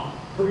 her car,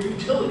 her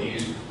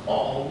utilities,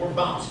 all were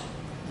bouncing.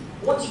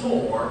 What's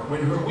more,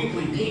 when her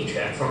weekly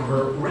paycheck from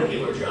her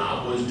regular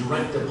job was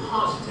direct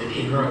deposited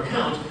in her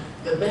account,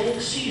 the bank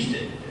seized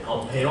it to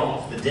help pay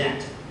off the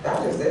debt. I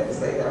was just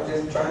devastated. I was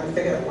just trying to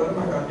figure out what am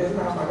I going to do?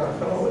 How am I going to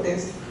come up with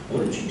this?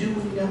 What did you do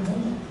when you got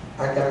home?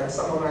 I got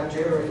some of my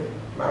jewelry,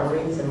 my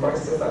rings and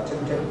bracelets. I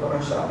took them to my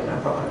shop and I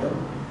pawned them.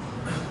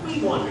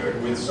 We wondered,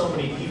 with so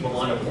many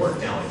people out of work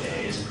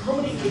nowadays, how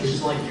many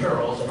cases like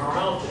Carol's are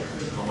out there,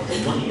 how much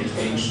money is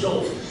being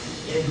stolen,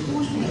 and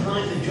who's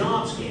behind the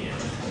job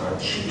scams are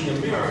cheating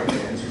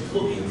Americans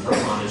looking for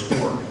honest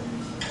work.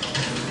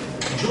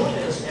 Join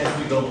us as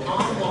we go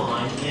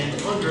online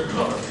and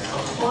undercover,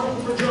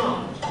 applying for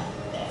jobs,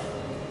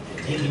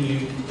 taking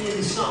you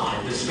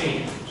inside the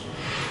scams.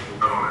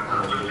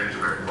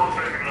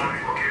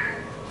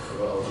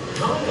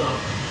 Coming up,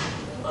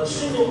 a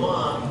single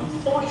mom who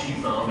thought she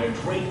found a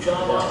great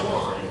job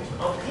online,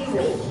 a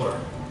payroll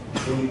clerk.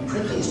 When you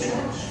print these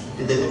checks,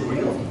 did they look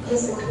real?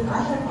 Yes, they do. I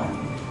have one.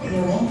 And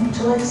your name, would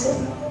you like to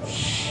see?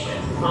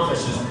 And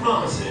promises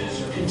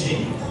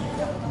continue.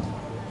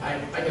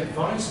 I'm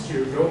advised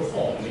you to go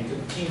home and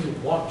continue to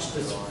watch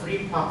this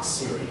 3-part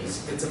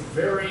series. It's a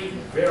very,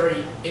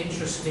 very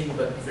interesting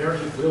but very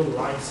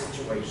real-life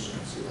situation.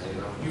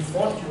 You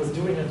thought you were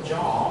doing a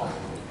job,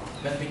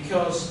 but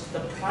because the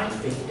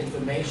private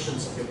information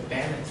of your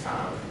bank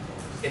account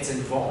is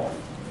involved,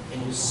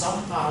 and you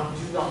somehow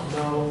do not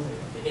know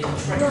the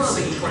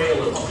intricacy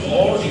trail of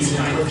all these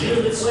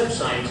legitimate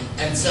websites,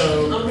 and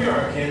so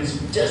Americans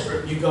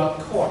desperate. You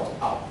got caught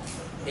up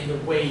in the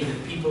way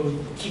that people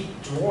keep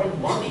drawing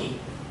money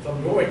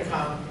from your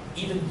account,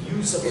 even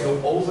use up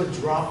your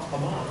overdraft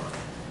amount.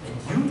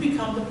 And you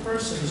become the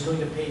person who's going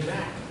to pay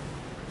back.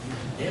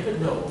 You never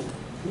know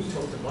who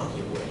took the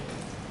money away.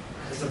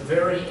 It's a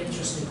very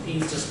interesting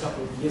piece just a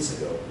couple of years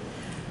ago.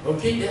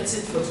 Okay, that's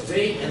it for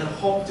today, and I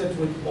hope that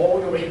with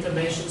all your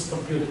informations,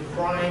 computer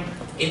crime,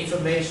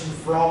 information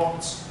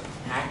frauds,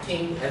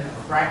 hacking and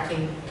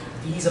cracking,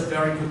 these are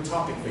very good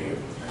topic for you.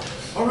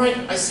 All right,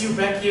 I see you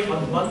back here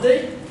on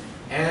Monday,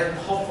 and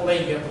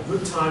hopefully you have a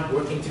good time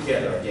working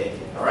together again.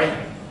 All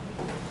right?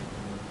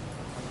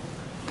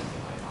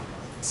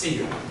 See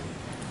you.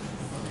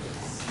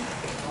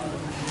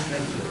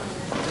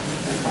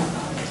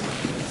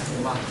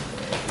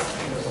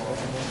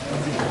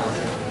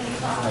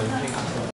 Thank you.